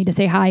 just email me to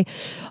say hi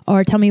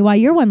or tell me why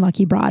you're one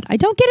lucky broad. I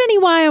don't get any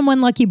why I'm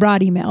one lucky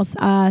broad emails.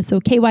 So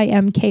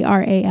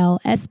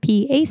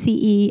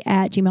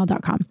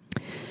KYMKRALSPACE@gmail.com.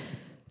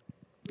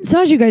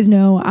 So as you guys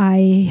know,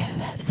 I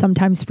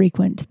sometimes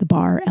frequent the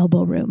bar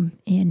Elbow Room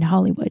in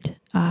Hollywood.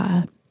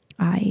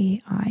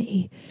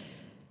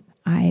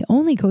 I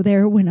only go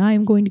there when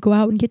I'm going to go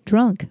out and get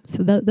drunk.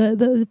 So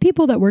the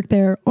people that work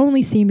there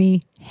only see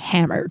me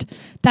hammered.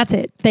 That's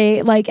it.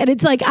 They like, and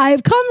it's like,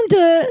 I've come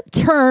to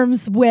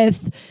terms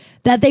with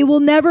that they will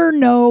never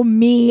know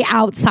me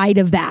outside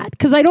of that.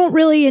 Cause I don't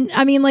really,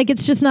 I mean, like,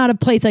 it's just not a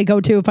place I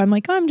go to if I'm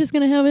like, oh, I'm just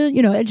going to have it,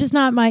 you know, it's just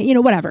not my, you know,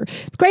 whatever.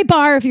 It's a great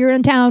bar. If you're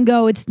in town,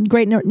 go, it's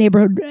great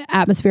neighborhood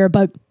atmosphere,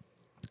 but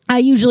I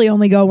usually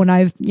only go when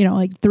I've, you know,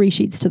 like 3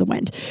 sheets to the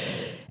wind.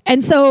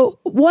 And so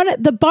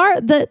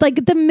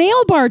the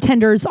male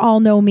bartenders all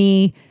know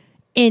me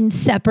in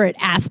separate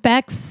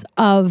aspects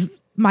of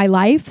my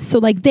life. So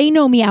like they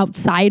know me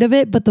outside of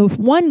it, but the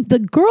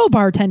girl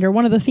bartender,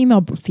 one of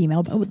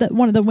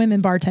the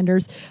women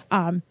bartenders.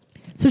 So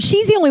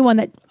she's the only one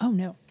that,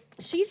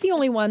 she's the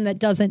only one that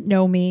doesn't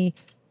know me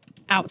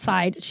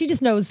outside. She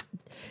just knows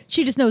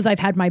I've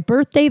had my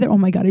birthday there. Oh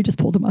my God, I just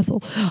pulled a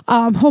muscle.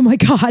 Oh my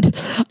God.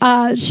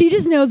 She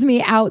just knows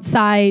me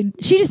outside.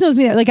 She just knows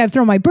me there. Like I've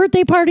thrown my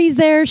birthday parties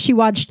there. She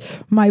watched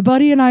my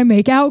buddy and I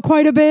make out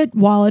quite a bit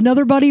while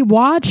another buddy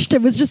watched.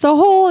 It was just a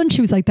whole, and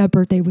she was like, that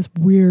birthday was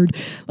weird.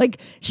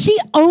 Like she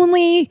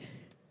only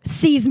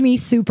sees me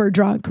super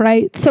drunk,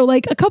 right? So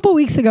like a couple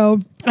weeks ago,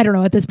 I don't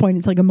know, at this point,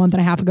 it's like a month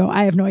and a half ago.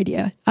 I have no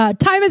idea.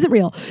 Time isn't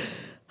real.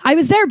 I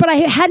was there, but I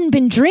hadn't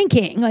been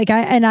drinking. I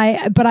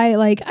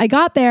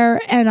got there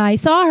and I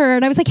saw her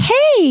and I was like,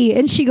 hey,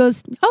 and she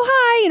goes, oh,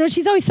 hi. You know,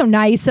 she's always so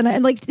nice.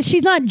 And like,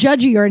 she's not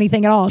judgy or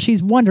anything at all.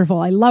 She's wonderful.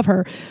 I love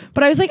her.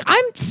 But I was like,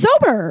 I'm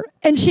sober.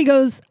 And she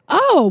goes,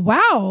 oh,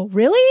 wow,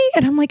 really?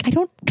 And I'm like, I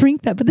don't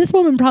drink that. But this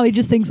woman probably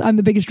just thinks I'm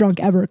the biggest drunk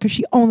ever because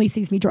she only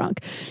sees me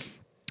drunk.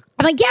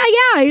 I'm like, yeah.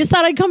 I just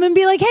thought I'd come and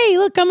be like, hey,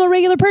 look, I'm a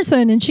regular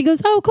person. And she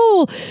goes, oh,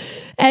 cool.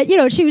 And, you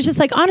know, she was just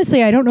like,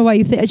 honestly, I don't know why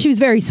you think, she was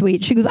very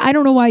sweet. She goes, I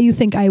don't know why you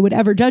think I would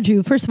ever judge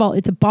you. First of all,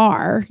 it's a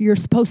bar. You're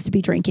supposed to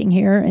be drinking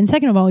here. And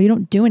second of all, you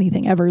don't do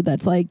anything ever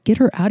that's like, get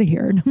her out of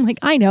here. And I'm like,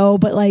 I know,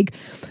 but like,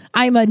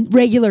 I'm a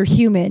regular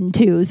human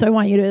too. So I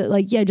want you to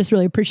like, yeah, just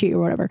really appreciate you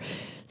or whatever.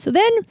 So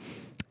then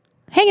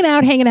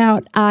hanging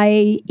out,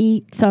 I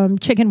eat some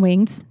chicken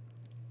wings.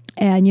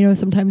 And, you know,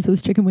 sometimes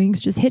those chicken wings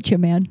just hit you,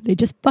 man. They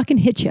just fucking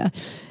hit you.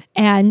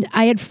 And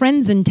I had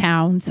friends in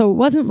town. So it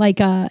wasn't like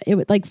it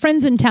was like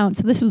friends in town.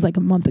 So this was like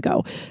a month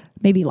ago,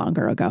 maybe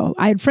longer ago.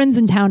 I had friends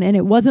in town and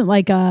it wasn't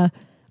like I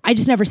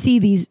just never see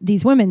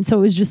these women. So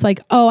it was just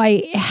like, oh,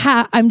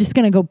 I'm just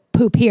going to go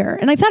poop here.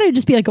 And I thought it'd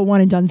just be like a one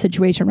and done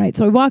situation, right?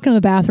 So I walk into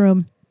the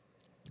bathroom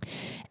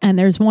and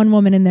there's one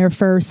woman in there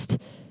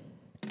first.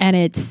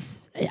 And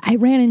I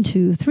ran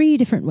into 3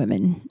 different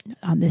women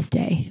on this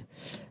day.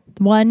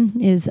 One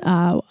is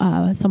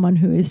someone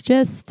who is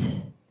just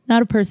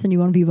not a person you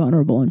want to be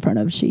vulnerable in front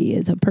of. She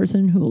is a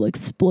person who will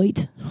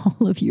exploit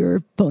all of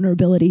your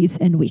vulnerabilities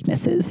and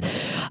weaknesses.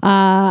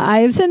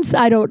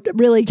 I don't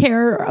really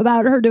care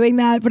about her doing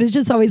that, but it's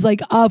just always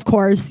like, of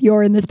course,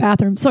 you're in this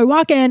bathroom. So I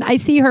walk in, I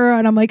see her,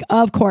 and I'm like,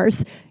 of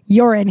course,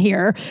 you're in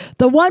here.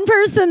 The one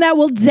person that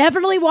will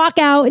definitely walk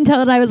out and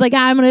tell it I was like,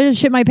 I'm going to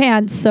shit my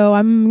pants, so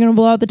I'm going to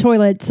blow out the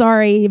toilet.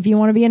 Sorry if you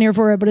want to be in here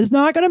for it, but it's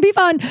not going to be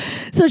fun.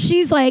 So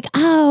she's like,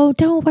 oh,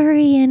 don't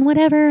worry and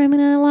whatever. I'm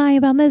going to lie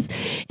about this.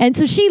 And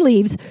so she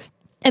leaves,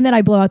 and then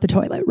I blow out the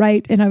toilet,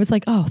 right? And I was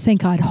like, oh,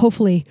 thank God.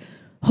 Hopefully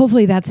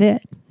that's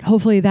it.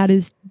 Hopefully that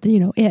is,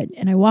 it.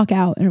 And I walk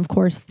out, and of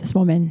course this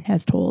woman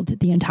has told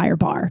the entire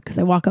bar, because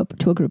I walk up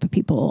to a group of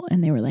people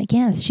and they were like,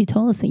 yes, she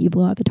told us that you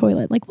blew out the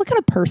toilet. Like, what kind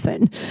of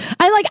person?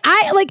 I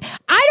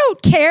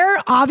don't care,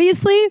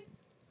 obviously,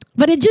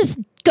 but it just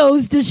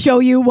goes to show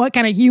you what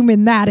kind of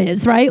human that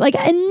is, right? Like,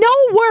 in no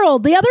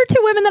world, the other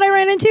two women that I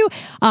ran into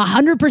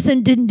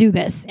 100% didn't do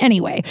this.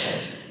 Anyway,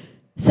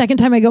 second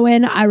time I go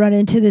in, I run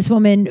into this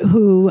woman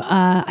who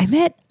I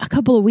met a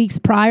couple of weeks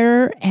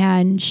prior,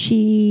 and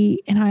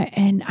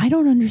I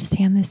don't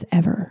understand this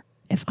ever.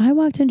 If I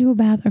walked into a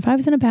bathroom, if I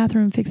was in a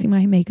bathroom fixing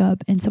my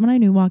makeup and someone I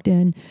knew walked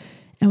in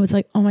and was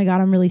like, oh my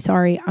God, I'm really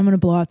sorry, I'm going to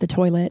blow out the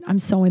toilet. I'm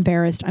so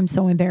embarrassed. I'm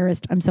so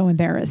embarrassed. I'm so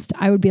embarrassed.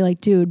 I would be like,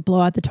 dude,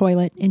 blow out the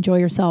toilet. Enjoy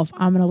yourself.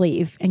 I'm going to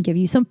leave and give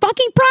you some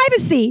fucking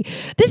privacy.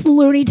 This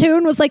Looney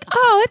Tune was like,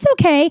 oh, it's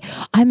okay.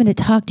 I'm going to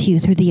talk to you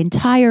through the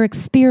entire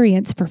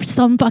experience for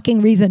some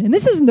fucking reason. And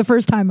this isn't the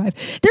first time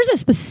there's a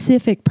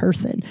specific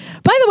person.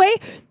 By the way,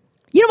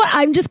 you know what?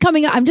 I'm just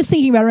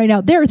thinking about it right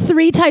now. There are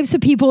 3 types of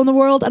people in the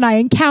world, and I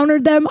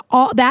encountered them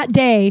all that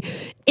day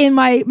in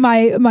my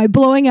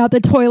blowing out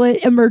the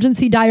toilet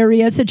emergency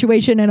diarrhea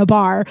situation in a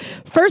bar.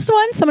 First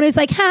one, someone who's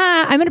like,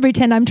 I'm going to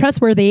pretend I'm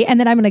trustworthy,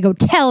 and then I'm going to go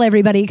tell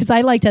everybody, because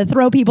I like to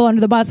throw people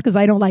under the bus because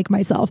I don't like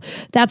myself.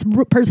 That's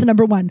person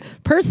number 1.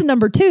 Person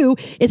number 2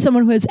 is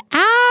someone who has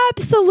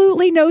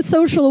absolutely no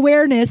social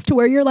awareness, to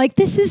where you're like,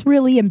 this is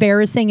really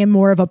embarrassing and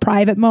more of a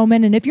private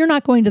moment, and if you're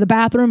not going to the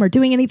bathroom or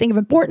doing anything of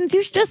importance,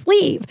 you should just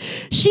leave.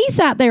 She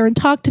sat there and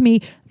talked to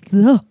me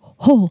the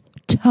whole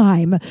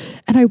time,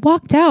 and I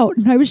walked out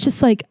and I was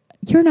just like,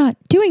 you're not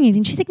doing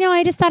anything. She's like, no,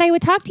 I just thought I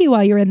would talk to you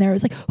while you're in there. I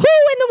was like, who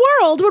in the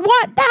world would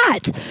want that?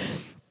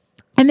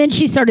 And then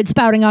she started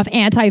spouting off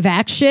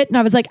anti-vax shit, and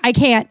I was like, I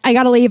can't, I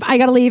gotta leave.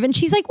 And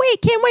she's like,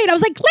 wait, can't wait. I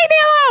was like, leave me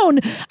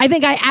alone. I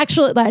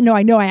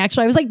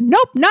was like,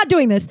 nope, not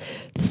doing this.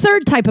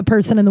 Third type of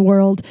person in the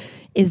world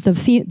is the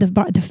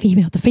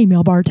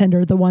female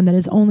bartender, the one that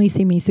has only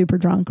seen me super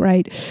drunk,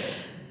 right?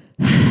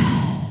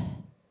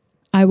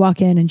 I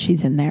walk in and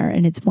she's in there,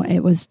 and it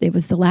was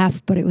the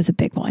last, but it was a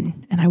big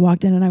one. And I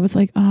walked in and I was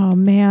like, oh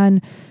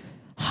man,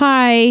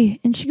 hi.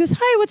 And she goes,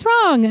 hi, what's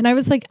wrong? And I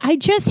was like, I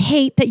just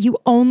hate that you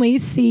only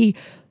see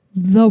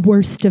the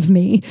worst of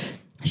me.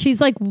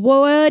 She's like,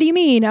 what do you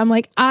mean? I'm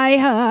like,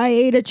 I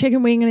ate a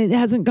chicken wing and it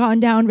hasn't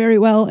gone down very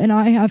well and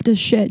I have to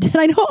shit. And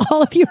I know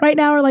all of you right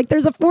now are like,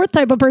 there's a 4th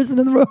type of person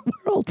in the world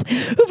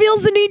who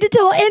feels the need to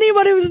tell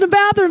anyone who's in the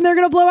bathroom they're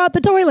going to blow out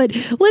the toilet.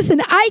 Listen,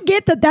 I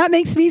get that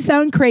makes me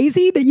sound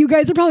crazy, that you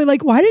guys are probably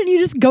like, why didn't you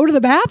just go to the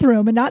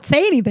bathroom and not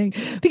say anything?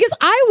 Because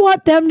I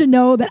want them to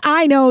know that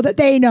I know that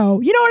they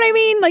know. You know what I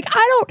mean? Like,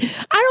 I don't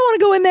want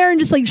to go in there and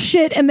just like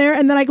shit in there,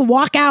 and then I can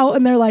walk out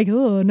and they're like,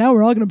 oh, now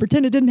we're all going to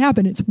pretend it didn't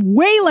happen. It's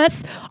way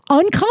less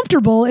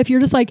uncomfortable if you're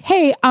just like,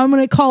 hey, I'm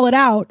going to call it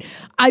out.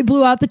 I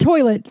blew out the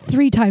toilet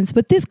 3 times.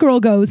 But this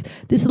girl goes,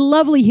 this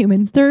lovely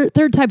human,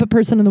 third type of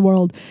person in the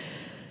world.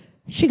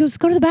 She goes,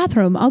 go to the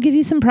bathroom. I'll give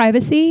you some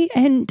privacy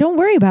and don't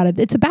worry about it.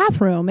 It's a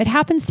bathroom. It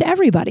happens to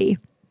everybody.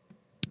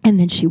 And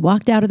then she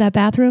walked out of that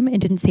bathroom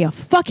and didn't say a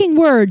fucking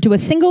word to a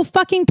single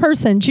fucking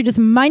person. She just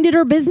minded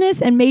her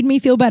business and made me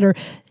feel better.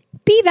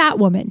 Be that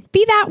woman.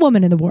 Be that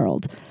woman in the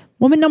world.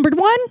 Woman number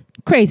 1,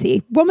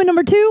 crazy. Woman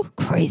number 2,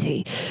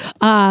 crazy.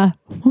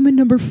 Woman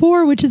number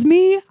 4, which is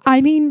me,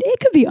 I mean, it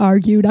could be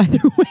argued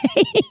either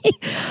way.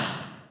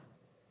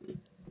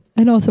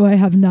 And also, I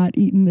have not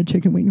eaten the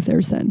chicken wings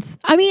there since.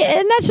 I mean,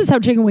 and that's just how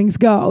chicken wings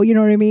go. You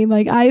know what I mean?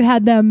 Like, I've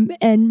had them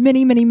in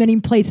many, many,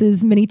 many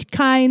places, many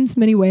kinds,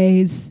 many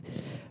ways.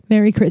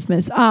 Merry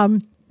Christmas.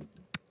 And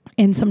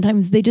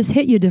sometimes they just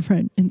hit you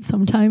different. And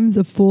sometimes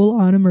a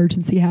full-on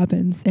emergency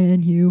happens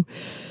and you...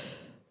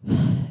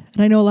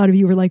 And I know a lot of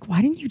you were like,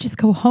 why didn't you just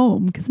go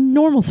home? Because in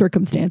normal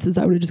circumstances,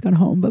 I would have just gone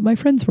home. But my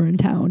friends were in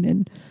town.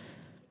 And,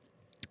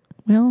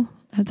 well,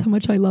 that's how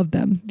much I love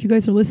them. If you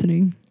guys are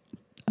listening,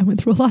 I went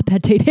through a lot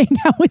that day to hang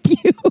out with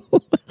you.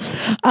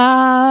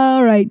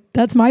 All right.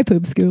 That's my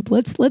poop scoop.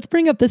 Let's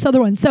bring up this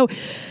other one. So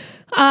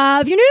if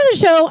you're new to the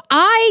show,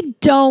 I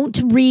don't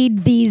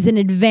read these in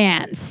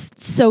advance.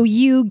 So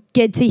you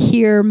get to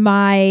hear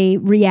my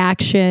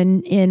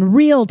reaction in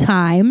real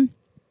time.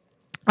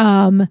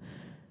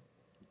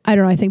 I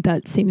don't know. I think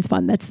that seems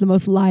fun. That's the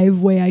most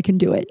live way I can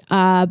do it.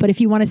 But if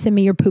you want to send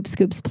me your poop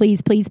scoops,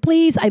 please, please,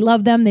 please. I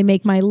love them. They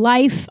make my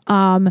life.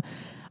 I'm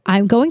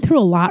going through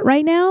a lot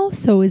right now.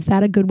 So is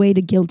that a good way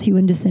to guilt you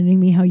into sending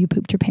me how you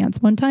pooped your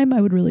pants one time? I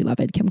would really love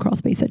it.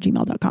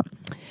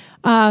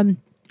 KimCrawlspace@gmail.com.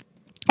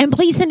 And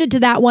please send it to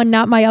that one,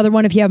 not my other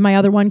one if you have my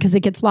other one, because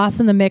it gets lost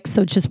in the mix.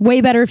 So it's just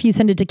way better if you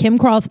send it to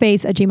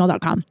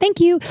kimcrawlspace@gmail.com. Thank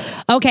you.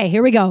 Okay,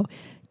 here we go.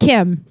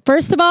 Kim,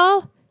 first of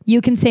all,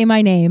 you can say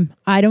my name.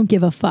 I don't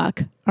give a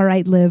fuck. All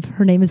right, Liv.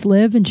 Her name is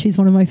Liv, and she's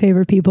one of my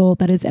favorite people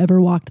that has ever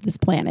walked this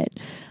planet.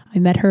 I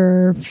met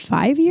her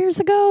 5 years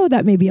ago.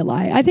 That may be a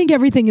lie. I think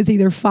everything is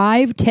either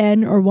 5,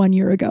 10, or 1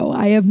 year ago.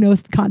 I have no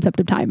concept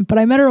of time, but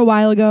I met her a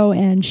while ago,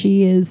 and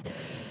she is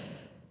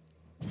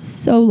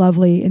so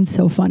lovely and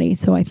so funny.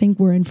 So I think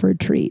we're in for a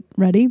treat.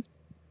 Ready?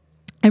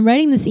 I'm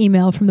writing this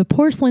email from the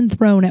porcelain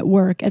throne at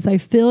work as I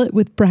fill it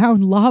with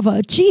brown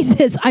lava.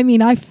 Jesus, I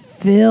mean, I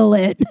fill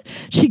it.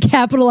 She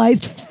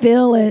capitalized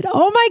fill it.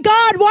 Oh my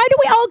God, why do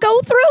we all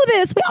go through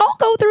this? We all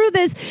go through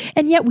this.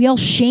 And yet we all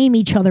shame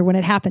each other when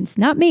it happens.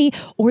 Not me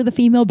or the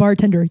female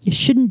bartender. You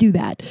shouldn't do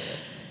that.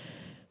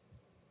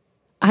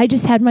 I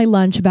just had my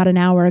lunch about an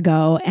hour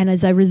ago, and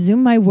as I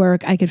resumed my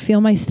work, I could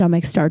feel my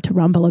stomach start to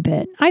rumble a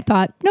bit. I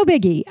thought, no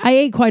biggie. I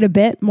ate quite a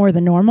bit, more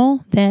than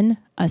normal. Then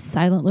a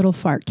silent little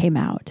fart came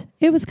out.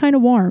 It was kind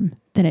of warm.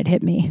 Then it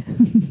hit me.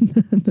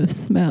 The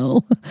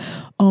smell.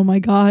 Oh my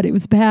God, it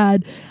was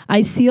bad.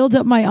 I sealed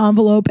up my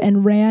envelope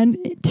and ran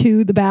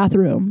to the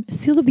bathroom.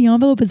 Sealed up the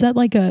envelope? Is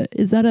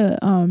that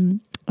a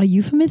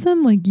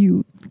euphemism? Like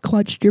you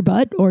clutched your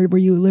butt, or were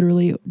you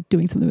literally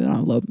doing something with an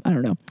envelope? I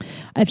don't know.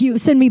 If you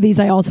send me these,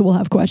 I also will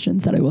have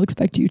questions that I will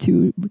expect you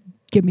to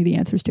give me the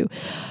answers to.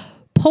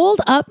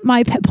 Pulled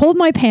my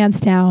pants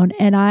down,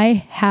 and I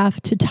have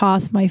to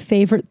toss my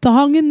favorite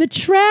thong in the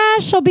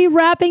trash. I'll be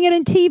wrapping it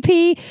in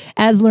TP,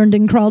 as learned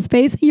in Crawl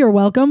Space. You're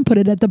welcome. Put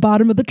it at the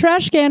bottom of the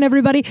trash can,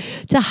 everybody,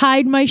 to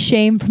hide my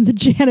shame from the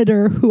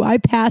janitor who I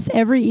pass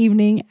every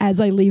evening as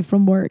I leave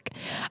from work.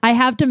 I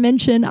have to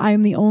mention I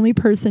am the only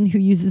person who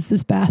uses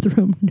this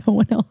bathroom. No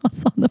one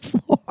else on the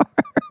floor.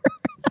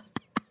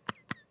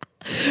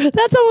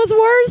 That's almost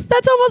worse.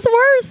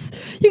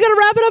 You got to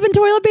wrap it up in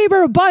toilet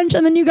paper a bunch,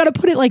 and then you got to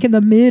put it like in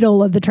the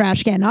middle of the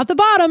trash can, not the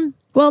bottom.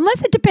 Well,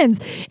 unless it depends.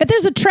 If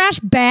there's a trash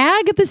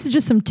bag, this is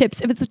just some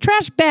tips. If it's a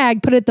trash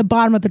bag, put it at the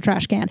bottom of the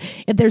trash can.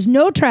 If there's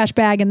no trash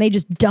bag and they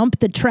just dump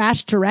the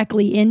trash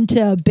directly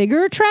into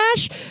bigger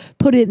trash,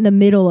 put it in the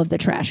middle of the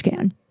trash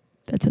can.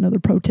 That's another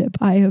pro tip.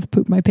 I have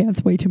pooped my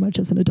pants way too much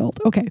as an adult.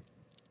 Okay.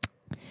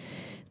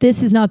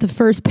 This is not the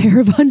first pair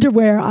of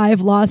underwear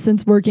I've lost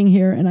since working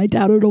here, and I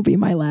doubt it'll be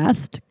my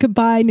last.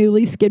 Goodbye,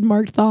 newly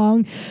skid-marked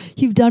thong.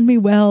 You've done me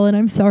well, and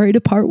I'm sorry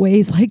to part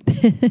ways like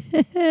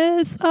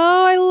this.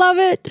 Oh, I love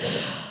it.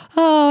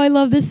 Oh, I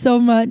love this so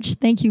much.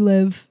 Thank you,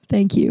 Liv.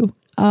 Thank you.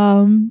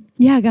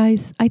 Yeah,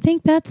 guys, I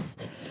think that's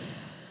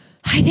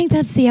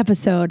the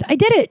episode. I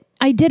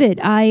did it.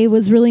 I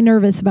was really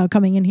nervous about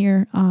coming in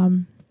here.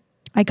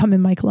 I come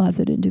in my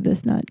closet and do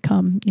this, not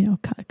come,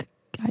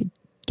 I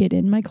get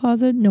in my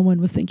closet. No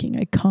one was thinking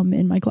I come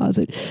in my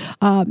closet.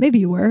 Maybe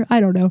you were. I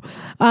don't know.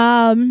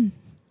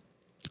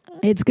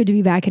 It's good to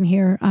be back in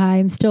here.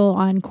 I'm still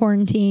on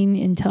quarantine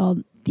until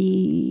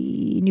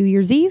the New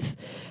Year's Eve.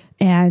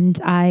 And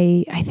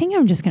I think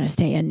I'm just going to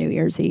stay in New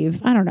Year's Eve.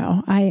 I don't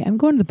know. I'm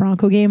going to the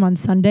Bronco game on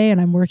Sunday and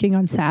I'm working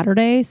on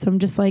Saturday. So I'm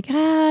just like,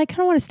 I kind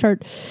of want to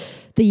start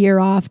the year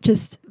off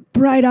just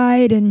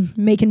bright-eyed and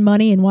making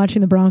money and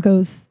watching the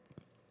Broncos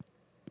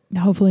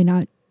hopefully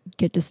not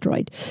get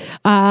destroyed. So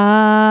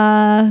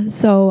I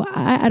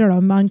don't know.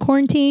 I'm on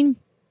quarantine.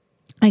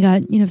 I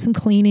got, some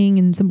cleaning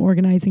and some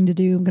organizing to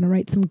do. I'm going to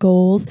write some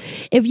goals.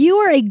 If you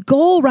are a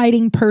goal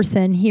writing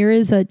person, here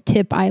is a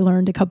tip I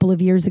learned a couple of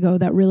years ago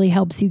that really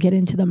helps you get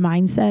into the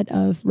mindset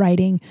of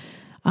writing.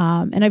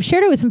 And I've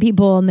shared it with some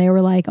people and they were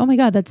like, oh my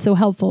God, that's so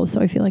helpful. So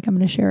I feel like I'm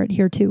going to share it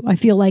here too. I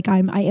feel like I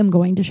am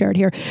going to share it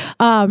here.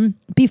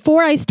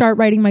 Before I start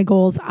writing my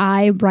goals,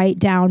 I write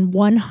down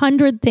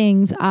 100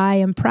 things I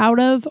am proud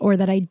of or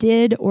that I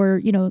did or,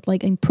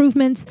 like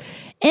improvements,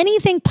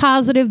 anything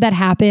positive that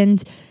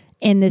happened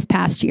in this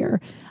past year.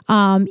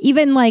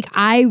 Even like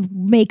I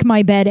make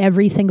my bed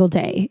every single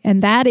day,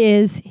 and that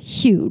is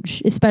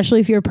huge, especially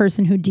if you're a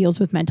person who deals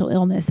with mental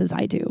illness as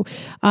I do.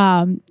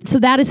 So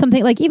that is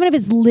something like, even if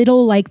it's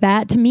little like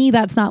that, to me,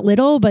 that's not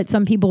little, but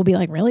some people will be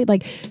like, really?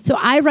 So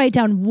I write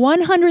down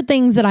 100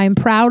 things that I'm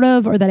proud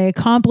of or that I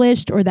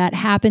accomplished or that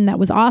happened that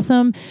was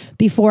awesome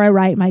before I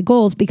write my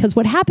goals. Because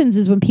what happens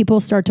is when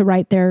people start to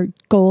write their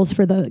goals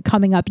for the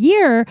coming up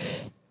year,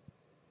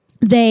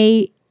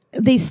 they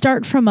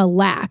start from a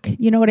lack.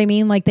 You know what I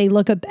mean? Like they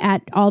look up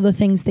at all the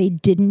things they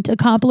didn't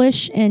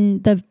accomplish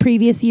in the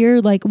previous year.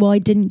 Like, well, I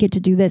didn't get to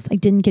do this. I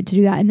didn't get to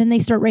do that. And then they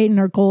start writing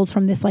their goals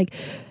from this, like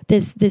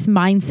this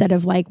mindset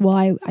of like,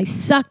 well, I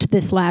sucked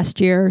this last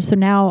year. So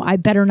now I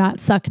better not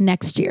suck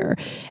next year.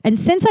 And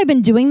since I've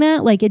been doing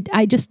that, like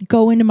I just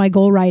go into my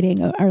goal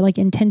writing or like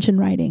intention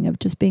writing of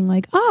just being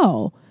like,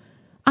 oh,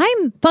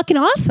 I'm fucking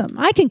awesome.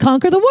 I can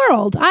conquer the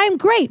world. I'm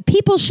great.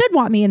 People should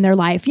want me in their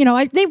life. You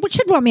know, they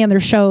should want me on their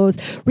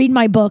shows, read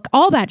my book,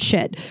 all that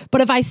shit.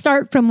 But if I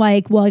start from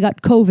like, well, I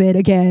got COVID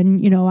again,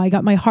 you know, I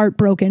got my heart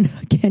broken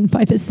again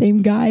by the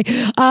same guy,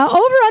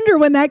 over under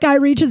when that guy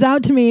reaches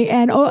out to me,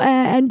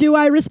 and do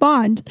I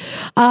respond?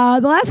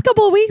 The last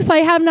couple of weeks, I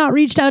have not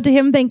reached out to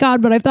him, thank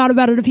God, but I've thought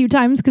about it a few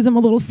times because I'm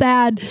a little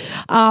sad.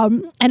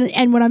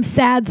 And when I'm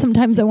sad,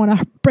 sometimes I want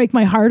to break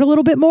my heart a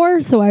little bit more.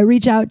 So I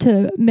reach out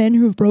to men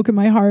who've broken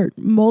my heart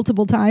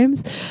multiple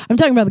times. I'm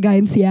talking about the guy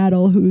in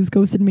Seattle who's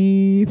ghosted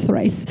me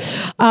thrice.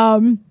 I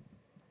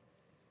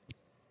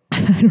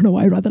don't know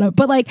why I brought that up,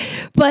 but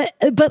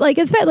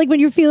it's like when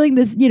you're feeling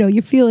this, you know,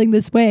 you're feeling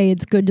this way,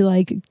 it's good to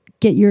like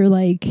get your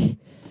like,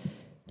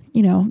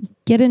 you know,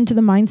 get into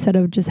the mindset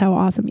of just how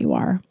awesome you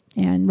are.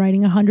 And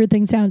writing 100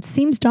 things down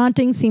seems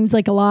daunting, seems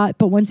like a lot,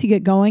 but once you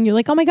get going, you're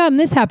like, oh my God, and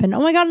this happened.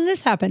 Oh my God, and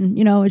this happened.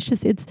 You know, it's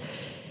just, it's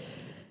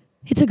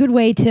a good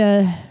way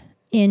to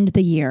end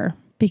the year,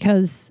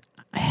 because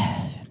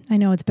I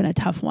know it's been a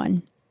tough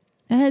one.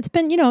 And it's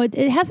been, you know, it's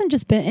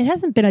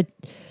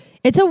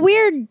a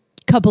weird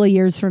couple of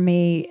years for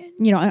me,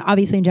 you know,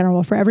 obviously in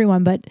general for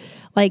everyone, but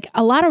like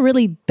a lot of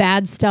really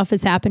bad stuff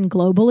has happened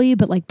globally,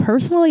 but like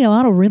personally, a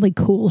lot of really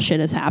cool shit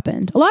has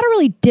happened. A lot of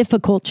really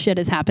difficult shit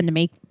has happened to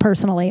me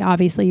personally.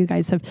 Obviously, you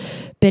guys have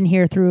been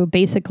here through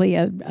basically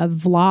a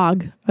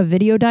vlog, a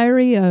video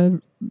diary, a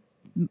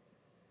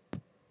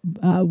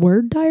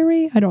word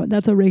diary.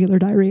 That's a regular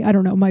diary. I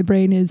don't know. My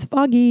brain is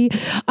foggy.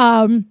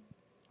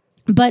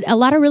 But a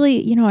lot of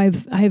really, you know,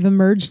 I've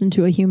emerged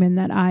into a human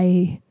that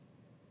I'm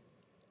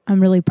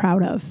really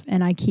proud of.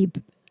 And I keep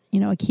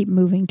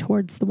moving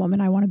towards the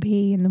woman I want to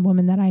be and the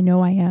woman that I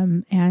know I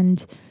am.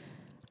 And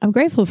I'm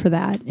grateful for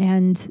that.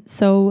 And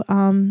so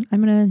I'm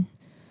going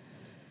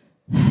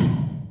to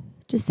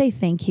just say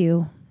thank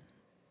you.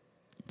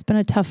 It's been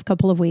a tough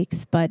couple of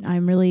weeks, but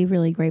I'm really,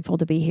 really grateful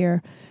to be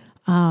here.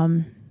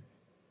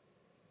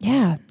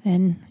 Yeah,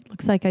 and it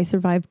looks like I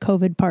survived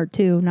COVID part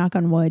 2, knock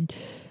on wood.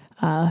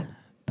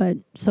 But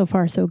so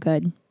far, so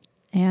good.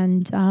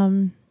 And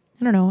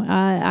I don't know,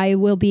 I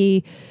will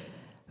be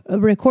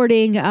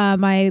recording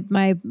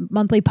my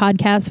monthly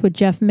podcast with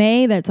Jeff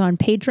May. That's on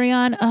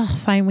Patreon. Oh,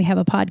 fine, we have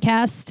a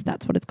podcast.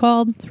 That's what it's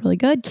called. It's really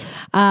good.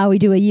 We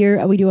do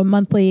a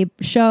monthly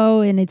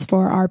show, and it's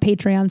for our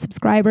Patreon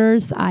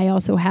subscribers. I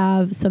also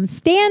have some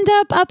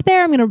stand-up up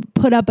there. I'm going to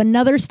put up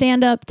another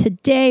stand-up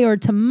today or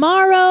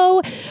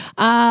tomorrow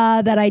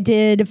that I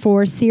did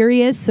for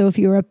Sirius. So if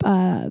you're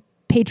a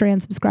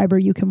Patreon subscriber,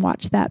 you can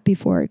watch that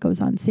before it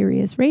goes on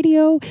Sirius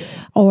Radio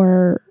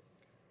or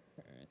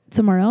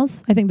somewhere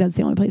else. I think that's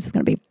the only place it's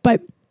going to be.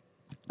 But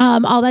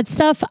all that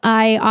stuff,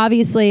 I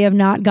obviously have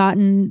not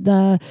gotten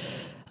the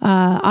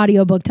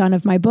audiobook done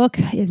of my book.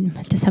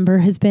 December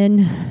has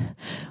been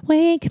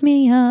wake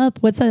me up.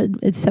 What's that?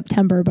 It's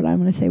September, but I'm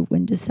going to say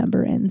when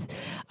December ends.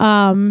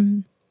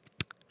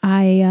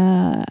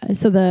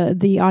 So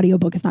the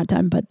audiobook is not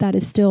done, but that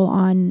is still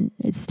on.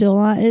 It's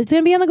going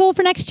to be on the goal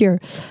for next year.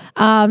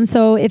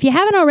 So if you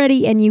haven't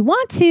already and you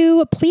want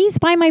to, please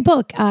buy my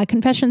book,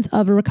 Confessions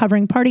of a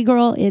Recovering Party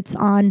Girl. It's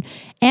on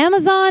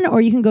Amazon,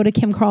 or you can go to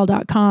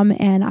kimcrawl.com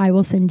and I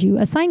will send you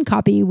a signed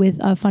copy with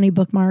a funny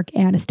bookmark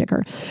and a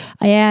sticker.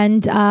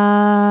 And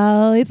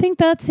I think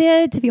that's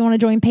it. If you want to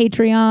join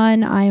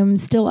Patreon, I am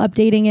still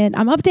updating it.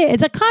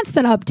 It's a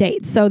constant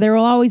update. So there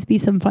will always be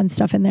some fun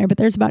stuff in there, but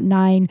there's about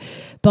 9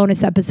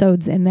 bonus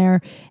episodes in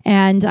there.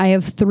 And I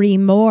have 3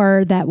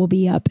 more that will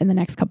be up in the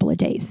next couple of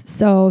days.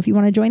 So if you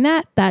want to join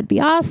that'd be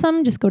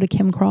awesome. Just go to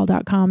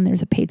kimcrawl.com.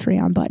 There's a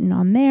Patreon button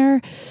on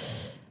there.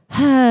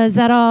 Is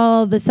that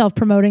all the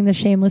self-promoting, the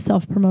shameless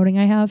self-promoting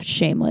I have?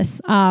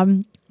 Shameless.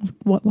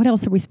 What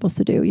else are we supposed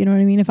to do? You know what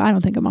I mean? If I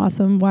don't think I'm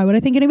awesome, why would I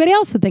think anybody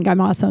else would think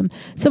I'm awesome?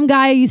 Some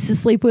guy I used to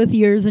sleep with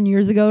years and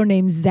years ago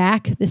named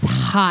Zach, this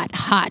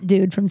hot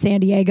dude from San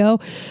Diego.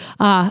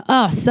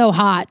 So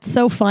hot,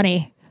 so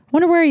funny.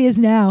 Wonder where he is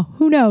now.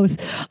 Who knows?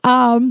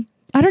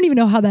 I don't even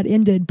know how that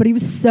ended, but he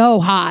was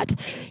so hot.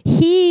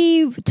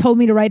 He told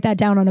me to write that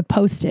down on a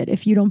Post-it.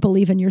 If you don't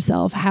believe in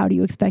yourself, how do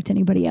you expect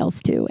anybody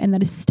else to? And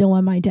that is still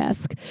on my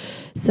desk.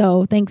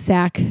 So thanks,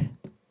 Zach.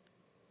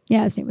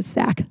 Yeah, his name was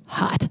Zach.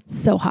 Hot.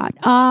 So hot.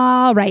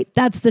 All right.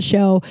 That's the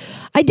show.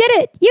 I did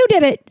it. You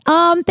did it.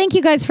 Thank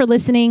you guys for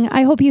listening.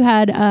 I hope you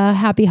had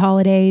happy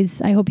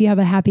holidays. I hope you have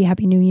a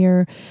happy new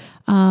year.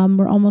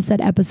 We're almost at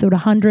episode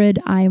 100.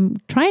 I'm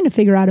trying to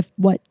figure out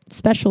what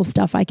special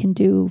stuff I can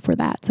do for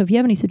that. So if you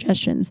have any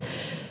suggestions,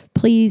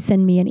 please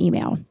send me an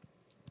email.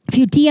 If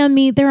you DM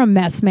me, they're a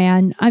mess,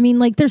 man. I mean,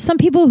 like, there's some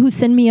people who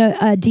send me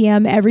a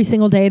DM every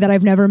single day that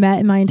I've never met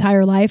in my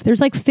entire life.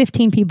 There's like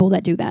 15 people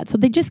that do that. So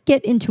they just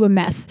get into a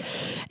mess.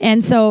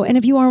 And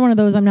if you are one of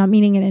those, I'm not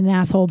meaning it in an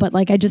asshole, but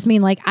like, I just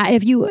mean like,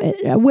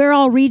 where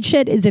I'll read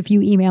shit is if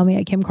you email me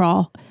at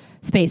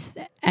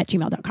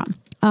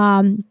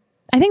kimcrawl@gmail.com.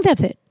 I think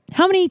that's it.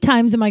 How many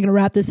times am I going to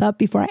wrap this up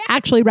before I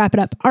actually wrap it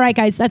up? All right,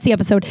 guys, that's the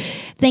episode.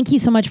 Thank you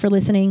so much for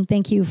listening.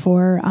 Thank you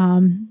for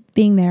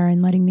being there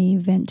and letting me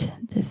vent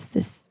this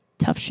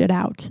tough shit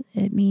out.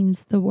 It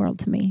means the world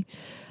to me.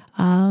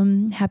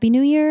 Happy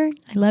New Year.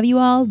 I love you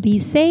all. Be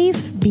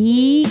safe.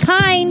 Be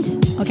kind.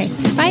 Okay.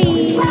 Bye.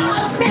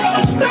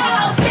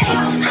 Crawl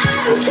space,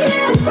 I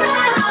can't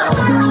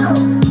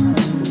crawl.